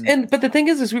 Well, but the thing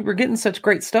is we were getting such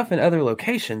great stuff in other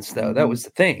locations, though. That was the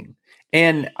thing.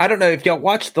 And I don't know if y'all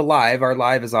watched the live. Our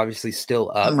live is obviously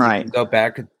still up. Right. Go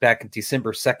back in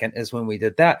December 2nd is when we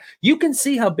did that. You can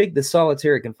see how big the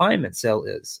solitary confinement cell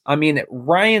is. I mean,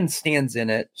 Ryan stands in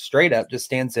it straight up, just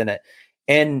stands in it,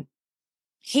 and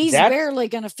he's barely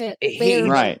going to fit.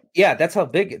 Right. Yeah, that's how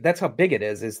big it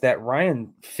is. Is that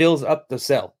Ryan fills up the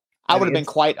cell. I would have been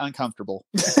quite uncomfortable.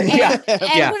 And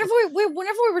whenever we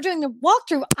were doing the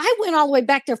walkthrough, I went all the way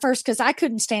back there first because I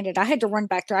couldn't stand it. I had to run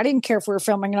back there. I didn't care if we were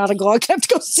filming or not. I kept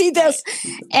to go see this.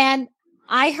 And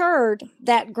I heard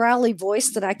that growly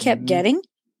voice that I kept getting.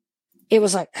 It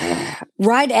was like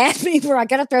right at me where I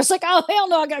got up there. I was like, oh, hell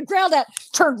no, I got growled at.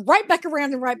 Turned right back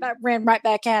around and ran right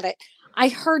back at it. I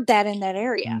heard that in that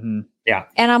area. Mm-hmm. Yeah.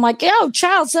 And I'm like, oh,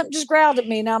 child, something just growled at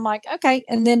me. And I'm like, okay.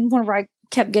 And then whenever I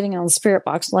kept getting on the spirit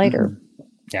box later.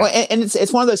 Yeah. Well, and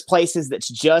it's one of those places that's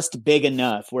just big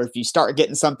enough where if you start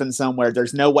getting something somewhere,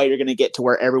 there's no way you're going to get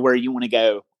to everywhere you want to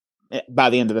go by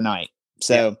the end of the night.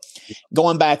 So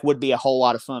going back would be a whole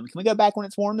lot of fun. Can we go back when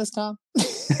it's warm this time?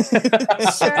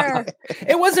 Sure.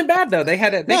 It wasn't bad though. They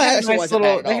had a nice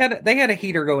little. They had a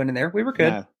heater going in there. We were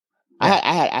good. No.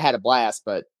 I had a blast,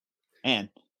 but man,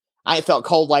 I ain't felt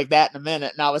cold like that in a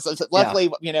minute. And I was luckily,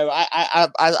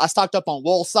 I stocked up on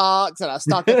wool socks and I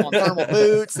stocked up on thermal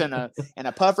boots and a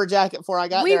puffer jacket before I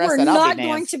got there. We were not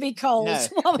going to be cold. No.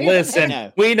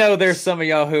 Listen, we know there's some of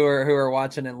y'all who are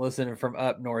watching and listening from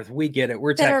up north. We get it.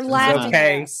 We're Texans,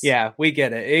 okay? Yeah, we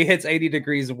get it. It hits 80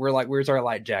 degrees and we're like, where's our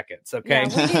light jackets? Okay,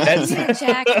 that's a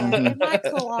jacket. It might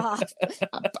cool off.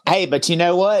 Hey, but you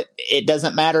know what? It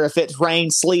doesn't matter if it's rain,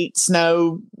 sleet,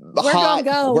 snow,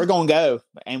 hot. We're gonna go,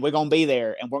 and we're gonna be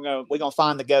there, and we're gonna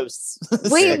find the ghosts.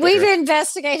 We've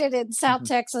investigated in South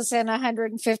Texas in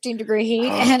 115 degree heat,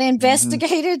 and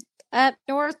investigated up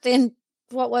north in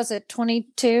what was it,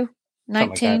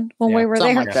 2219 when we were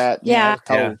something there. Like that. Yeah.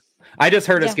 I just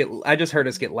heard us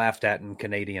get laughed at in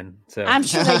Canadian. So I'm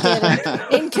sure they did.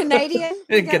 In Canadian?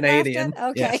 In Canadian.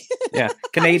 Okay. Yeah.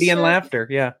 Canadian laughter.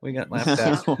 Yeah, we got laughed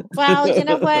at. Well, you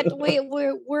know what?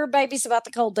 We're babies about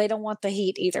the cold. They don't want the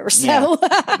heat either. So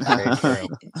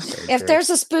if there's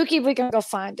a spooky, we can go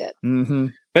find it. Mm-hmm.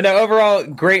 But no, overall,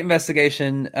 great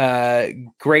investigation.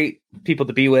 Great people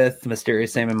to be with.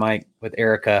 Mysterious Sam and Mike with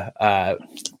Erica.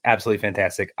 Absolutely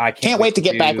fantastic. I can't wait to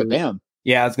get back with them.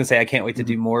 Yeah, I was gonna say I can't wait to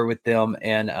do more with them,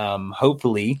 and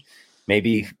hopefully,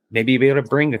 maybe be able to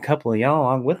bring a couple of y'all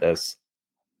along with us.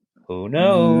 Who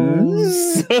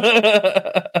knows?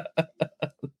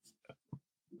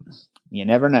 You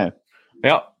never know.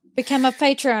 Yep. Become a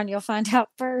Patreon. You'll find out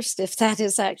first if that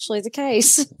is actually the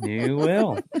case. You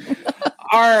will.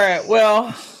 All right.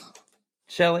 Well,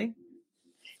 Shelly,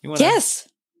 you want? Yes.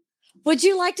 Would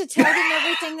you like to tell them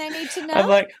everything they need to know? I'm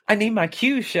like, I need my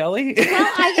cue, Shelly. Well,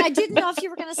 I didn't know if you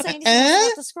were going to say anything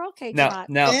about the Squirrel Cage. No.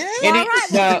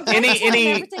 Everything they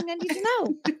need to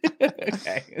know.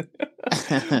 Okay.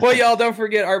 Well, y'all don't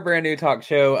forget our brand new talk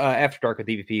show, After Dark with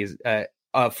DVP, is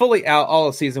fully out, all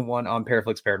of season 1 on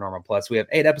Paraflix Paranormal Plus. We have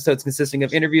 8 episodes consisting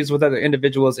of interviews with other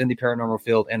individuals in the paranormal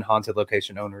field and haunted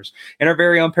location owners, and our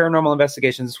very own paranormal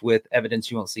investigations with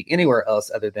evidence you won't see anywhere else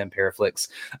other than Paraflix.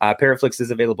 Paraflix is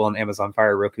available on Amazon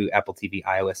Fire, Roku, Apple TV,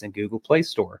 iOS, and Google Play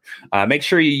Store. Make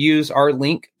sure you use our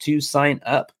link to sign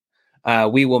up.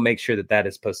 We will make sure that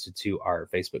is posted to our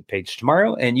Facebook page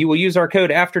tomorrow, and you will use our code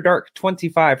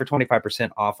AFTERDARK25 for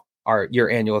 25% off your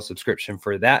annual subscription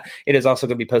for that. It is also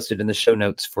going to be posted in the show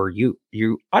notes for you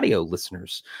audio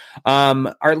listeners.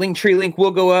 Our Linktree link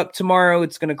will go up tomorrow.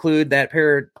 It's going to include that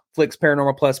Paraflix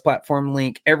Paranormal Plus platform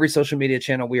link, every social media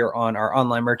channel we are on, our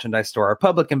online merchandise store, our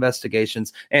public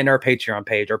investigations, and our Patreon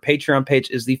page. Our Patreon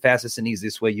page is the fastest and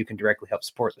easiest way you can directly help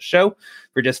support the show.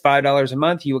 For just $5 a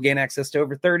month, you will gain access to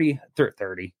over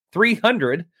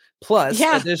 300 plus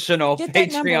additional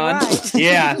Patreon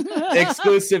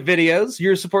exclusive videos.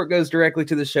 Your support goes directly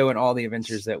to the show and all the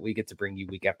adventures that we get to bring you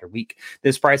week after week.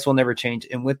 This price will never change.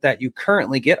 And with that, you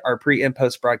currently get our pre and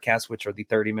post broadcasts, which are the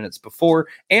 30 minutes before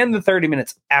and the 30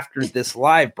 minutes after this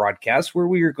live broadcast, where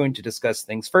we are going to discuss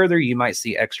things further. You might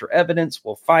see extra evidence.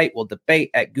 We'll fight, we'll debate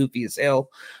at goofy as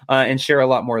hell, and share a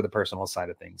lot more of the personal side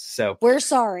of things. So we're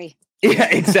sorry. Yeah,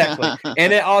 exactly.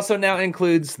 And it also now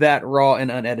includes that raw and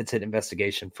unedited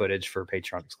investigation footage for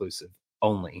Patreon exclusive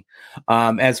only.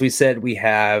 As we said, we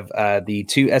have the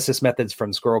 2 SS methods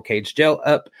from Squirrel Cage Jail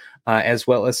up, as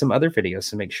well as some other videos.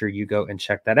 So make sure you go and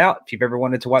check that out. If you've ever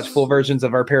wanted to watch full versions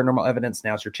of our paranormal evidence,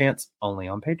 now's your chance, only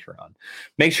on Patreon.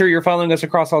 Make sure you're following us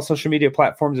across all social media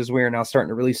platforms, as we are now starting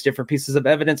to release different pieces of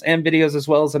evidence and videos, as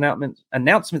well as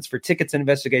announcements for tickets and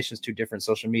investigations to different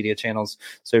social media channels.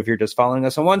 So if you're just following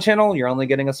us on one channel, you're only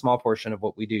getting a small portion of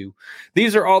what we do.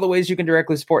 These are all the ways you can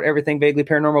directly support Everything Vaguely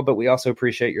Paranormal, but we also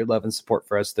appreciate your love and support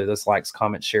for us through those likes,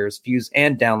 comments, shares, views,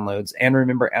 and downloads. And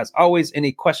remember, as always,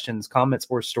 any questions, comments,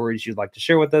 or stories you'd like to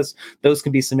share with us, those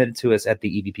can be submitted to us at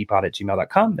the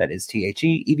evppod@gmail.com. That is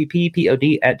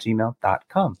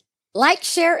THEEVPPOD@gmail.com. Like,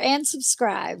 share, and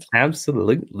subscribe.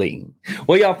 Absolutely.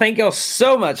 Well, y'all, thank y'all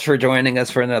so much for joining us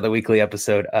for another weekly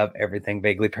episode of Everything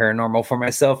Vaguely Paranormal. For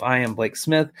myself, I am Blake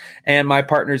Smith, and my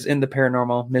partners in the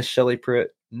paranormal, Miss Shelley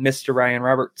Pruitt, Mr. Ryan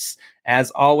Roberts.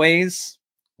 As always,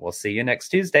 we'll see you next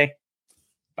Tuesday.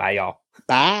 Bye, y'all.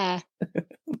 Bye.